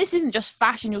 and this isn't just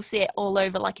fashion. You'll see it all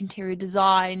over like interior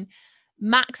design.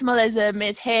 Maximalism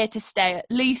is here to stay, at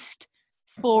least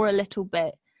for a little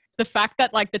bit. The fact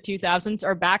that like the 2000s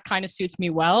are back kind of suits me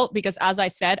well, because as I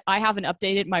said, I haven't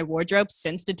updated my wardrobe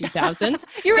since the 2000s.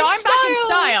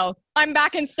 I'm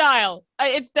back in style.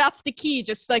 That's the key.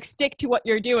 Just like stick to what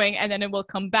you're doing and then it will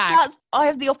come back. I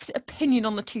have the opposite opinion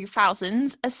on the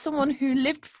 2000s. As someone who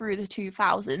lived through the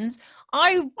 2000s,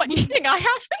 what do you think I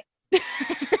haven't?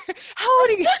 How old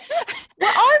are you?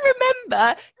 Well, I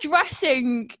remember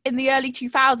dressing in the early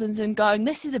 2000s and going,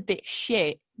 this is a bit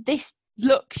shit. This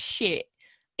looks shit.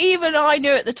 Even I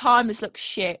knew at the time this looks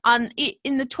shit. And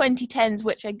in the 2010s,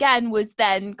 which again was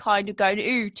then kind of going,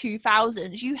 ooh,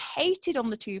 2000s, you hated on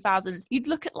the 2000s. You'd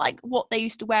look at like what they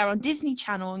used to wear on Disney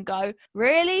Channel and go,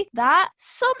 really? That?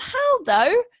 Somehow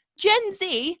though, Gen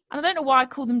Z, and I don't know why I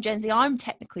call them Gen Z, I'm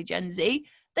technically Gen Z,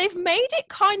 they've made it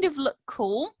kind of look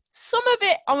cool. Some of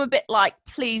it, I'm a bit like,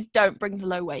 please don't bring the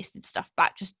low-waisted stuff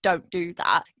back. Just don't do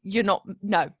that.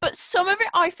 No. But some of it,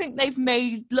 I think they've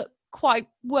made look quite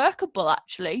workable,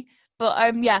 actually.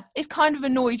 But yeah, it's kind of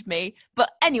annoyed me.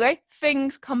 But anyway,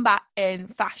 things come back in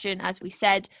fashion, as we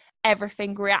said.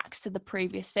 Everything reacts to the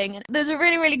previous thing. And there's a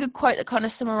really, really good quote that kind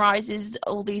of summarizes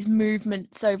all these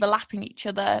movements overlapping each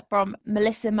other from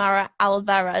Melissa Mara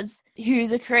Alvarez,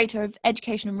 who's a creator of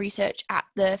education and research at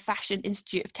the Fashion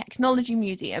Institute of Technology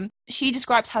Museum. She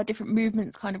describes how different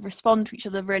movements kind of respond to each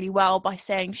other really well by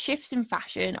saying shifts in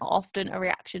fashion are often a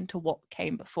reaction to what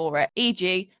came before it,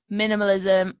 e.g.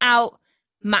 minimalism out,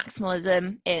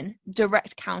 maximalism in,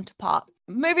 direct counterpart.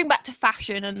 Moving back to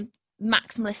fashion and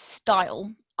maximalist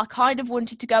style, I kind of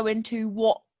wanted to go into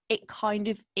what it kind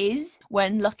of is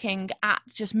when looking at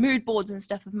just mood boards and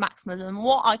stuff of maximalism.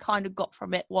 What I kind of got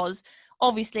from it was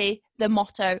obviously the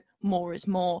motto, more is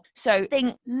more. So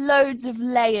think loads of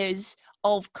layers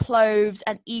of clothes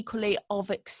and equally of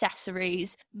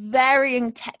accessories,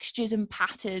 varying textures and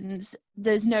patterns.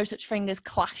 There's no such thing as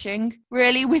clashing,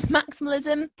 really, with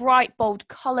maximalism. Bright, bold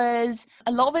colours,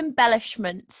 a lot of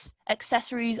embellishments.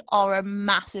 Accessories are a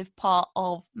massive part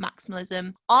of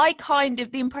maximalism.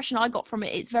 The impression I got from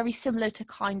it is very similar to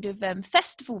kind of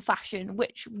festival fashion,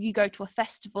 which you go to a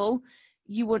festival,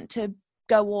 you want to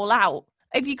go all out.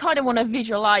 If you kind of want to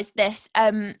visualise this,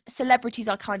 celebrities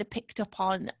I kind of picked up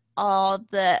on are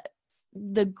the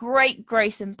the great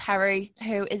Grayson Perry,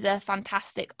 who is a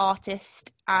fantastic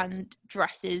artist and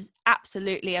dresses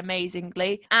absolutely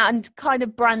amazingly, and kind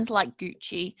of brands like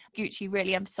Gucci. Gucci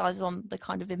really emphasizes on the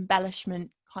kind of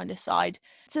embellishment kind of side.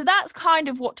 So that's kind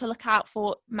of what to look out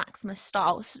for maximalist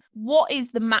styles. What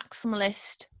is the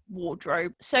maximalist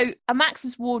wardrobe? So a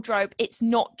maximalist wardrobe, it's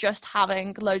not just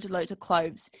having loads of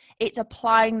clothes. It's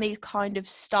applying these kind of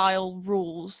style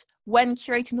rules when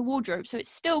curating the wardrobe. So it's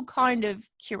still kind of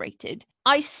curated.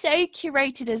 I say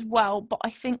curated as well, but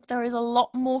I think there is a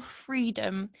lot more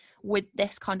freedom with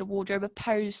this kind of wardrobe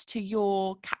opposed to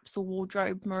your capsule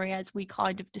wardrobe, Maria, as we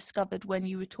kind of discovered when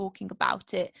you were talking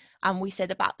about it, and we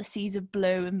said about the seas of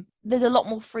blue, and there's a lot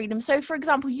more freedom. So for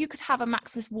example, you could have a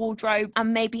maximalist wardrobe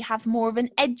and maybe have more of an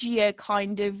edgier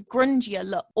kind of grungier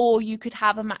look, or you could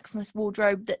have a maximalist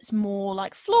wardrobe that's more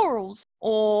like florals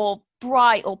or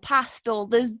bright or pastel.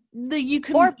 You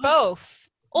can, or both.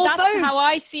 Or That's both. how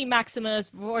I see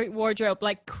maximalist wardrobe,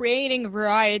 like creating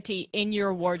variety in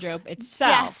your wardrobe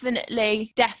itself.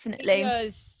 Definitely.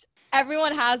 Because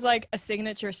everyone has like a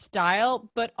signature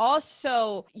style, but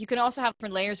also you can also have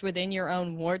different layers within your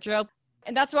own wardrobe.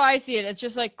 And that's why I see it. It's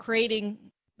just like creating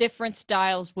different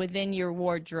styles within your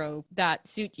wardrobe that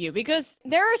suit you, because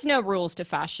there is no rules to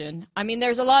fashion. I mean,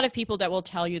 there's a lot of people that will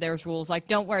tell you there's rules, like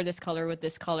don't wear this color with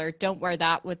this color, don't wear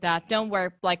that with that, don't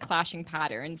wear like clashing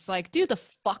patterns. Like, do the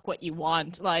fuck what you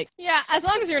want. Like, yeah, as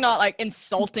long as you're not like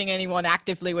insulting anyone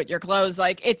actively with your clothes,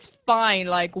 like it's fine.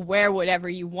 Like, wear whatever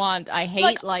you want. I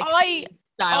hate like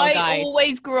style I guides.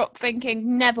 always grew up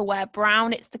thinking never wear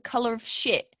brown, it's the color of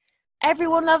shit.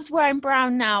 Everyone loves wearing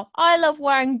brown now. I love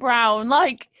wearing brown.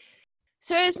 Like,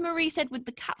 so as Marie said with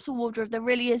the capsule wardrobe, there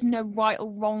really is no right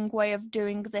or wrong way of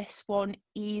doing this one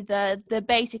either. The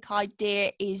basic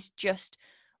idea is just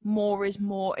more is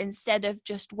more. Instead of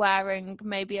just wearing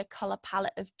maybe a colour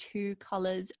palette of 2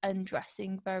 colours and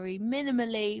dressing very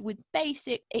minimally with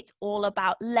basic, it's all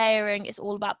about layering, it's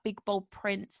all about big bold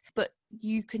prints, but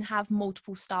you can have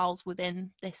multiple styles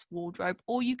within this wardrobe,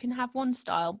 or you can have one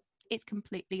style. It's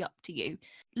completely up to you.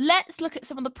 Let's look at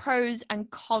some of the pros and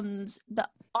cons that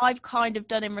I've kind of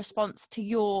done in response to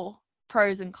your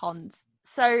pros and cons.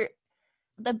 So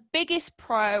the biggest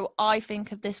pro I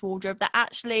think of this wardrobe that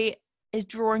actually is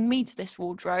drawing me to this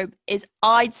wardrobe is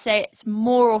I'd say it's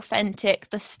more authentic.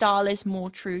 The style is more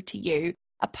true to you,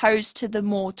 opposed to the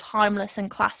more timeless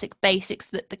and classic basics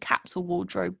that the capsule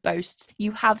wardrobe boasts.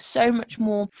 You have so much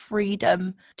more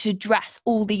freedom to dress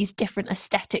all these different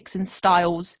aesthetics and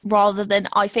styles, rather than,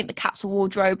 I think the capsule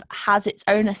wardrobe has its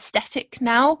own aesthetic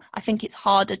now. I think it's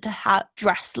harder to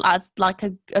dress as like a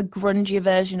grungy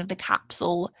version of the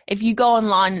capsule. If you go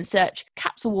online and search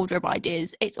capsule wardrobe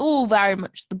ideas, it's all very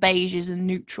much the beiges and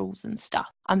neutrals and stuff.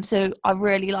 So I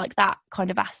really like that kind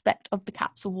of aspect of the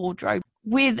capsule wardrobe.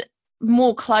 With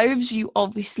more clothes, you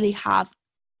obviously have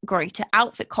greater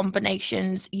outfit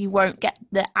combinations. You won't get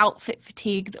the outfit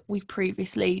fatigue that we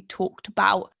previously talked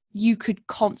about. You could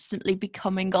constantly be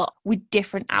coming up with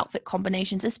different outfit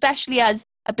combinations, especially as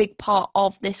a big part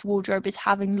of this wardrobe is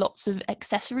having lots of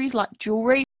accessories like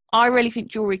jewelry. I really think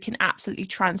jewelry can absolutely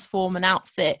transform an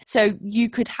outfit. So you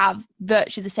could have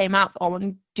virtually the same outfit on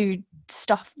and do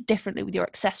stuff differently with your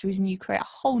accessories, and you create a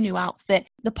whole new outfit.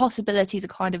 The possibilities are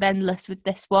kind of endless with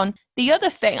this one. The other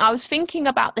thing, I was thinking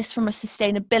about this from a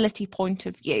sustainability point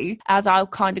of view, as I'll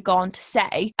kind of go on to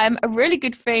say, a really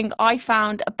good thing I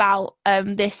found about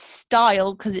this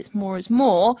style, because it's more is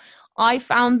more, I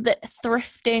found that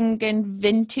thrifting and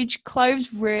vintage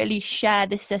clothes really share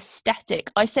this aesthetic.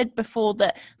 I said before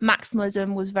that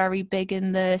maximalism was very big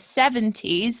in the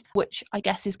 70s, which I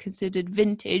guess is considered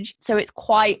vintage. So it's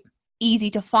quite easy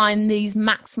to find these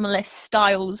maximalist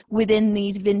styles within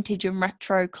these vintage and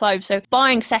retro clothes. So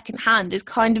buying secondhand is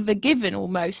kind of a given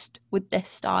almost with this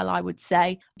style, I would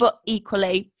say. But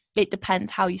equally, it depends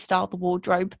how you style the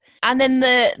wardrobe. And then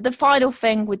the final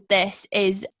thing with this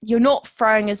is you're not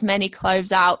throwing as many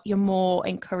clothes out. You're more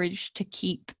encouraged to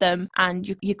keep them,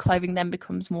 and your clothing then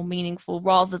becomes more meaningful,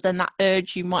 rather than that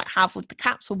urge you might have with the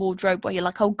capsule wardrobe where you're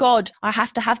like, oh God, I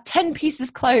have to have 10 pieces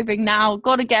of clothing now.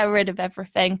 Got to get rid of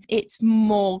everything. It's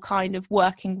more kind of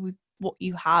working with what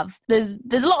you have. There's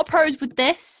a lot of pros with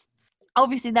this.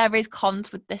 Obviously, there is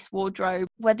cons with this wardrobe,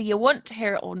 whether you want to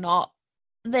hear it or not.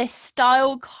 This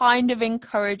style kind of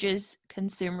encourages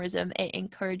consumerism. It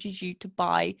encourages you to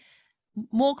buy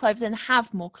more clothes and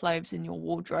have more clothes in your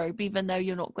wardrobe, even though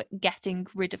you're not getting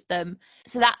rid of them.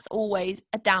 So that's always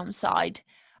a downside.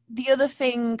 The other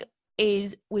thing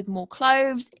is with more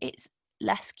clothes, it's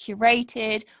less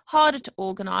curated, harder to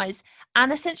organize,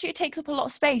 and essentially it takes up a lot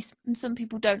of space. And some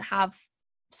people don't have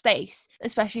space,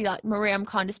 especially like Marie, I'm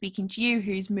kind of speaking to you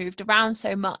who's moved around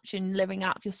so much and living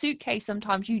out of your suitcase.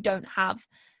 Sometimes you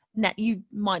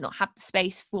might not have the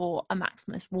space for a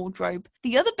maximalist wardrobe.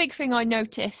 The other big thing I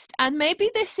noticed, and maybe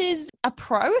this is a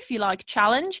pro if you like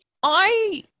challenge,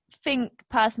 I think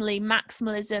personally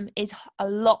maximalism is a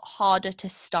lot harder to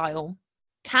style.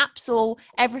 Capsule,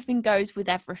 everything goes with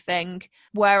everything,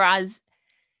 whereas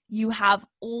you have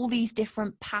all these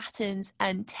different patterns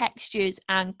and textures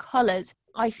and colors.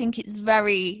 I think it's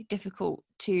very difficult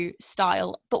to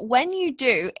style, but when you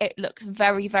do, it looks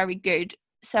very, very good.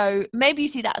 So maybe you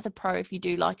see that as a pro if you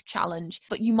do like a challenge,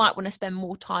 but you might want to spend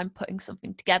more time putting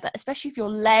something together, especially if you're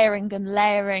layering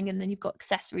and then you've got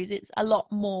accessories. It's a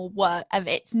lot more work, and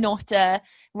it's not a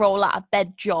roll out of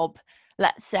bed job,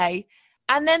 let's say.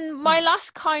 And then my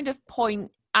last kind of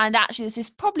point, and actually this is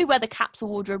probably where the capsule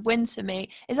wardrobe wins for me,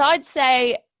 is I'd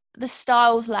say the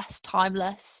style's less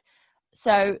timeless.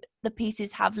 So the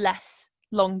pieces have less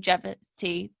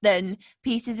longevity than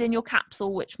pieces in your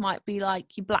capsule, which might be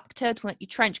like your black turtleneck, your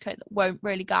trench coat that won't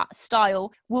really go out of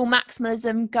style. Will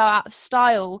maximalism go out of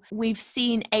style? We've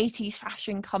seen 80s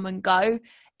fashion come and go.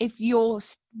 If your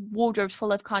wardrobe's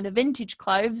full of kind of vintage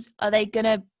clothes, are they going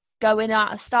to go in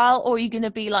out of style, or are you going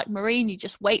to be like Marine, you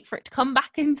just wait for it to come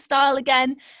back in style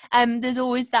again? There's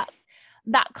always that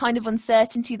kind of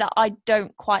uncertainty that I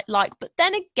don't quite like. But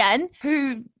then again,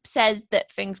 who says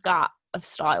that things go out of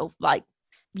style? Like,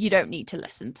 you don't need to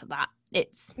listen to that.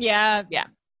 It's yeah,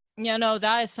 no,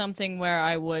 that is something where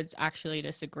I would actually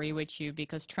disagree with you,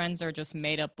 because trends are just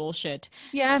made up bullshit.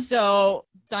 Yeah. So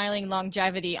styling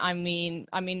longevity, I mean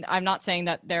I'm not saying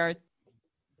that there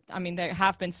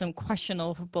have been some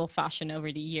questionable fashion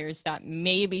over the years that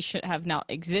maybe should have not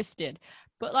existed,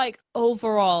 but like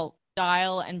overall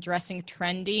style and dressing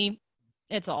trendy,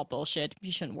 it's all bullshit.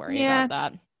 You shouldn't worry about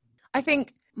that. I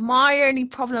think my only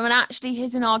problem, and actually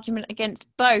here's an argument against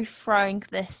both throwing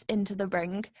this into the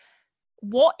ring.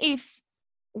 What if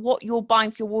what you're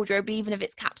buying for your wardrobe, even if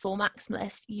it's capsule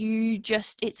maximalist,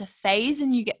 it's a phase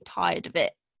and you get tired of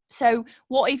it? So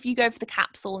what if you go for the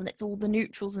capsule and it's all the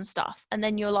neutrals and stuff, and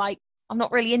then you're like, I'm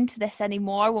not really into this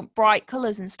anymore, I want bright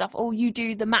colors and stuff. Or you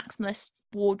do the maximalist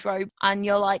wardrobe and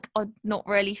you're like, I'm not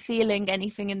really feeling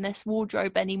anything in this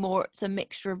wardrobe anymore, it's a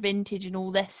mixture of vintage and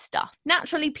all this stuff.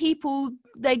 Naturally, people,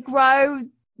 they grow,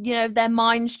 their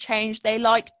minds change,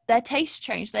 their tastes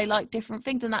change, they like different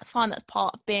things, and that's fine. That's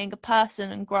part of being a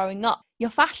person and growing up.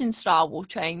 Your fashion style will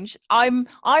change.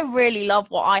 I really love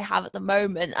what I have at the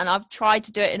moment, and I've tried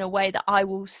to do it in a way that I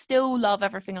will still love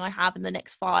everything I have in the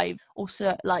next 5 or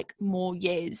so like more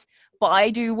years. But I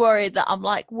do worry that I'm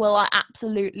like, will I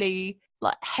absolutely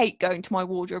like hate going to my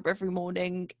wardrobe every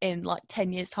morning in like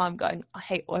 10 years time going, I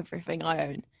hate everything I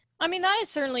own? I mean, that is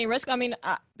certainly a risk. I mean,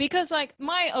 because like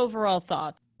my overall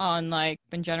thought on like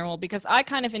in general, because I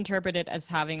kind of interpret it as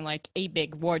having like a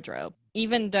big wardrobe,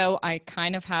 even though I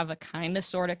kind of have a kind of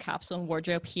sort of capsule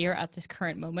wardrobe here at this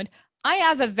current moment. I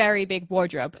have a very big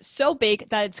wardrobe, so big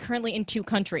that it's currently in 2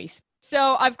 countries.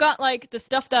 So I've got like the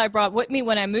stuff that I brought with me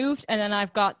when I moved, and then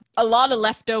I've got a lot of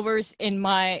leftovers in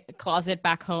my closet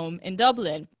back home in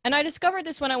Dublin. And I discovered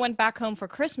this when I went back home for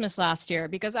Christmas last year,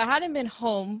 because I hadn't been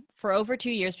home for over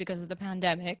 2 years because of the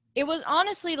pandemic. It was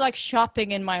honestly like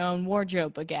shopping in my own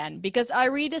wardrobe again, because I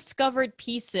rediscovered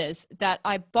pieces that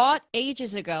I bought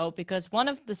ages ago, because one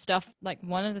of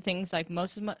the things, like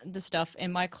most of the stuff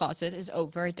in my closet is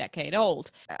over a decade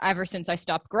old. Ever since I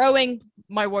stopped growing,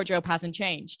 my wardrobe hasn't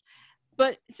changed.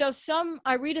 But so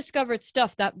I rediscovered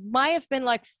stuff that might have been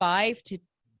like 5 to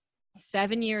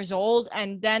 7 years old,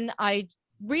 and then I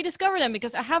rediscover them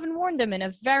because I haven't worn them in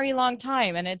a very long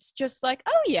time, and it's just like,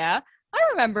 oh yeah, I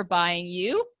remember buying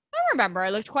you. I remember I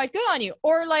looked quite good on you.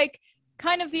 Or like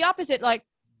kind of the opposite, like,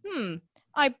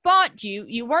 I bought you.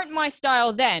 You weren't my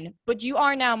style then, but you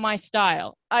are now my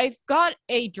style. I've got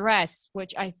a dress,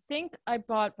 which I think I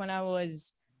bought when I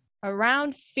was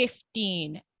around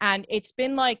 15, and it's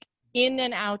been like in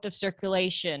and out of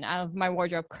circulation out of my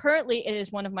wardrobe. Currently, it is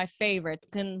one of my favorites.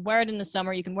 You can wear it in the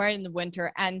summer, you can wear it in the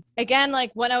winter. And again,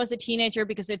 like when I was a teenager,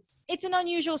 because it's an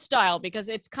unusual style, because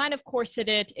it's kind of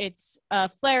corseted, it's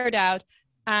flared out.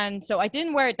 And so I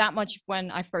didn't wear it that much when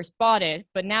I first bought it,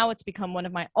 but now it's become one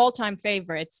of my all-time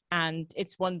favorites, and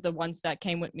it's one of the ones that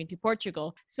came with me to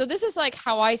Portugal. So this is like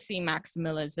how I see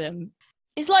maximalism.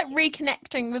 It's like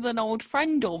reconnecting with an old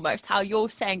friend almost, how you're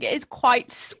saying it. Is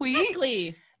quite sweet.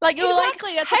 Exactly. Like you're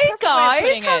exactly. like, hey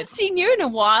guys, haven't seen you in a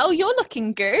while. You're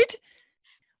looking good.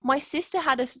 My sister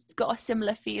got a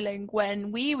similar feeling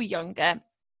when we were younger.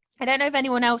 I don't know if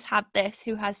anyone else had this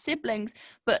who has siblings,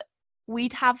 but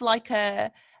we'd have like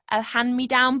a a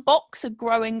hand-me-down box, a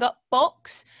growing up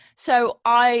box. So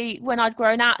when I'd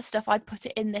grown out stuff, I'd put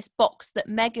it in this box that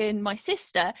Megan, my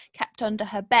sister, kept under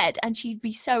her bed, and she'd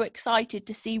be so excited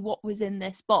to see what was in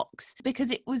this box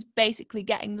because it was basically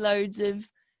getting loads of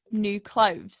new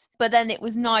clothes. But then it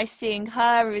was nice seeing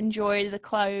her enjoy the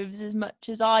clothes as much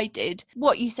as I did.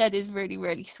 What you said is really,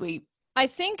 really sweet. I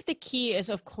think the key is,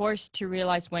 of course, to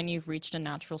realize when you've reached a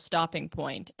natural stopping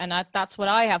point. And that's what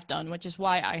I have done, which is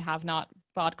why I have not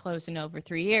bought clothes in over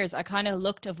 3 years. I kind of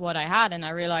looked at what I had and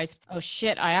I realized, oh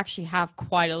shit, I actually have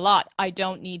quite a lot. I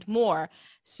don't need more.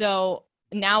 So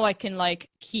now I can like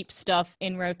keep stuff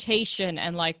in rotation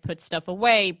and like put stuff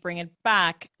away, bring it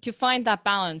back, to find that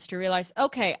balance, to realize,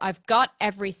 okay, I've got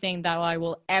everything that I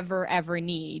will ever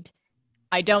need.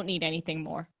 I don't need anything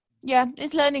more. Yeah,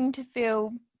 it's learning to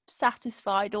feel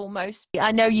satisfied almost.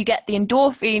 I know you get the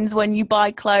endorphins when you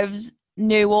buy clothes,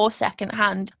 new or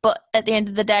secondhand, but at the end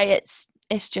of the day,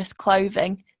 it's just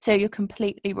clothing. So you're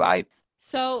completely right.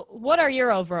 So what are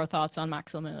your overall thoughts on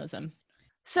maximalism?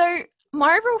 So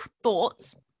my overall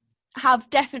thoughts have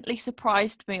definitely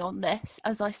surprised me on this,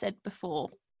 as I said before.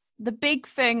 The big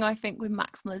thing I think with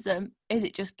maximalism is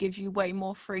it just gives you way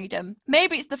more freedom.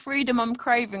 Maybe it's the freedom I'm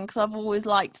craving because I've always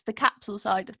liked the capsule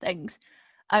side of things.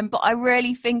 But I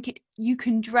really think you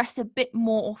can dress a bit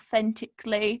more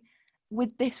authentically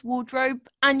with this wardrobe,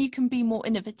 and you can be more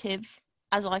innovative,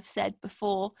 as I've said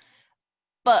before.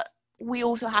 But we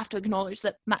also have to acknowledge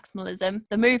that maximalism,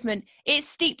 the movement, is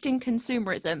steeped in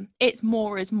consumerism. It's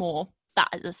more is more. That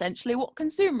is essentially what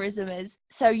consumerism is.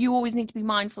 So you always need to be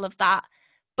mindful of that.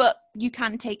 But you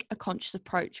can take a conscious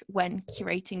approach when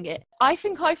curating it. I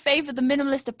think I favour the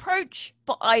minimalist approach,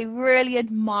 but I really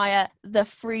admire the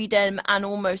freedom and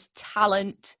almost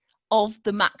talent of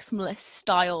the maximalist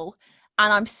style.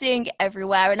 And I'm seeing it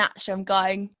everywhere, and actually I'm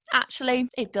going,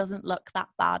 it doesn't look that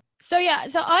bad. So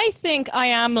I think I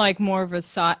am like more of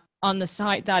on the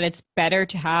side that it's better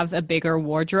to have a bigger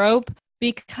wardrobe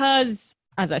because,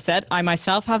 as I said, I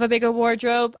myself have a bigger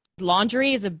wardrobe.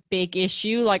 Laundry is a big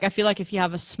issue. Like, I feel like if you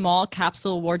have a small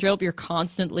capsule wardrobe, you're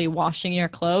constantly washing your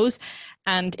clothes.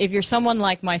 And if you're someone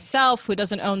like myself who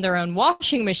doesn't own their own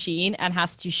washing machine and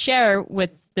has to share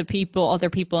with other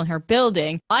people in her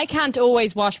building, I can't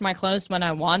always wash my clothes when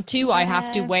I want to. Yeah. I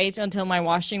have to wait until my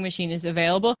washing machine is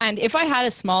available. And if I had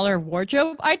a smaller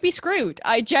wardrobe, I'd be screwed.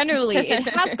 It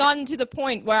has gotten to the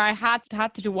point where I had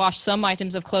to wash some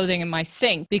items of clothing in my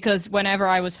sink because whenever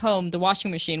I was home, the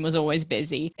washing machine was always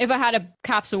busy. If I had a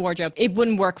capsule wardrobe, it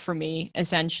wouldn't work for me,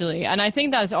 essentially. And I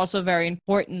think that's also very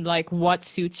important, like what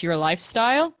suits your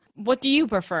lifestyle. What do you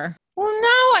prefer? Well,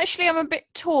 now actually I'm a bit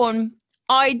torn.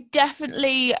 I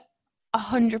definitely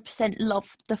 100%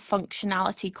 love the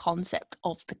functionality concept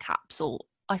of the capsule.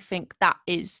 I think that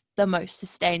is the most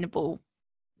sustainable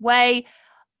way.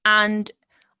 And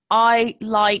I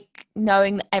like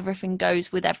knowing that everything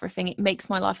goes with everything. It makes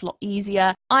my life a lot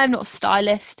easier. I'm not a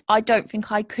stylist. I don't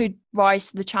think I could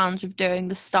rise to the challenge of doing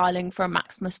the styling for a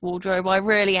maximalist wardrobe. I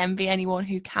really envy anyone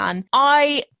who can.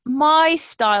 My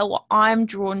style, what I'm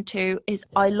drawn to is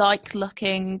I like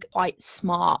looking quite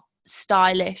smart,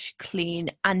 stylish, clean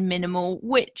and minimal,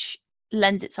 which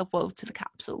lends itself well to the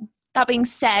capsule. That being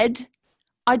said,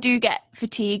 I do get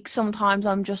fatigue. Sometimes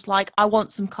I'm just like, I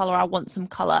want some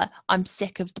colour. I'm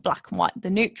sick of the black and white, the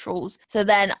neutrals. So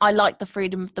then I like the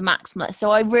freedom of the maximalist.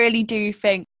 So I really do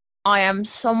think I am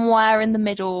somewhere in the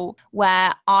middle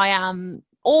where I am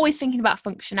always thinking about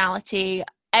functionality.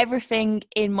 Everything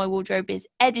in my wardrobe is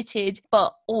edited,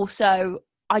 but also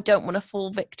I don't want to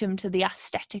fall victim to the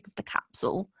aesthetic of the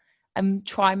capsule and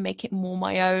try and make it more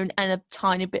my own and a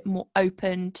tiny bit more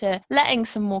open to letting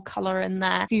some more colour in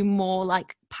there, a few more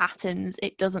like patterns.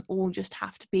 It doesn't all just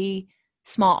have to be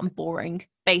smart and boring,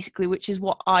 basically, which is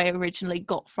what I originally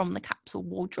got from the capsule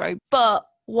wardrobe. But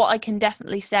what I can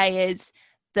definitely say is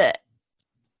that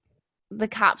the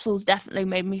capsules definitely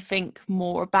made me think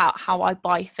more about how I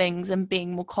buy things and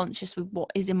being more conscious with what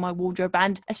is in my wardrobe,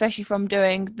 and especially from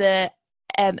doing the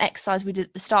exercise we did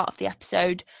at the start of the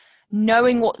episode,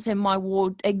 knowing what's in my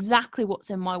exactly what's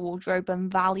in my wardrobe and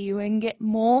valuing it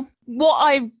more. What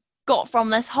I've got from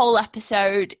this whole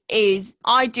episode is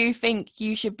I do think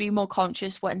you should be more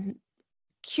conscious when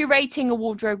curating a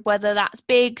wardrobe, whether that's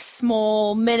big,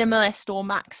 small, minimalist or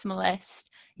maximalist.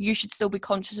 You should still be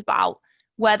conscious about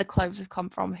where the clothes have come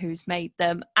from, who's made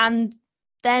them, and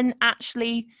then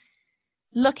actually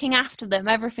looking after them.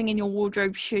 Everything in your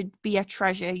wardrobe should be a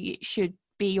treasure. It should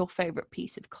be your favorite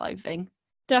piece of clothing.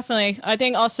 Definitely. I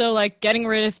think also like getting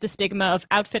rid of the stigma of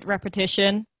outfit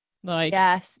repetition. Like,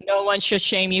 yes, no one should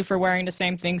shame you for wearing the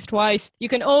same things twice. You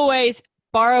can always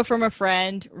borrow from a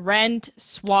friend, rent,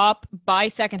 swap, buy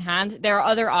secondhand. There are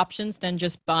other options than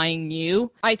just buying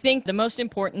new. I think the most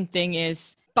important thing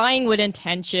is buying with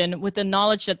intention, with the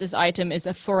knowledge that this item is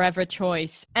a forever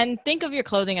choice. And think of your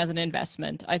clothing as an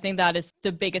investment. I think that is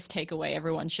the biggest takeaway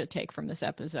everyone should take from this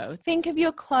episode. Think of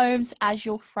your clothes as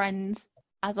your friends,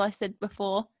 as I said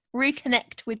before.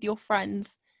 Reconnect with your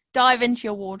friends. Dive into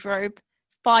your wardrobe.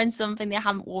 Find something they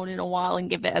haven't worn in a while and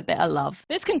give it a bit of love.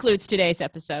 This concludes today's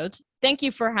episode. Thank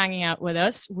you for hanging out with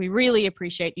us. We really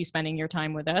appreciate you spending your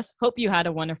time with us. Hope you had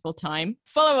a wonderful time.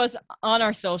 Follow us on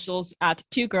our socials at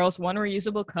 2 Girls, 1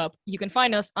 Reusable Cup. You can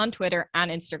find us on Twitter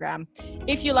and Instagram.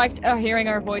 If you liked hearing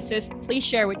our voices, please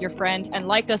share with your friend and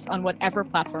like us on whatever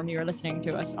platform you're listening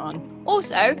to us on.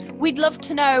 Also, we'd love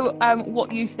to know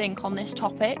what you think on this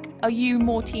topic. Are you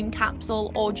more team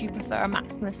capsule, or do you prefer a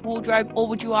maximalist wardrobe, or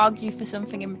would you argue for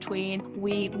something in between?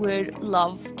 We would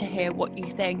love to hear what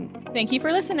you think. Thank you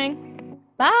for listening.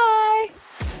 Bye!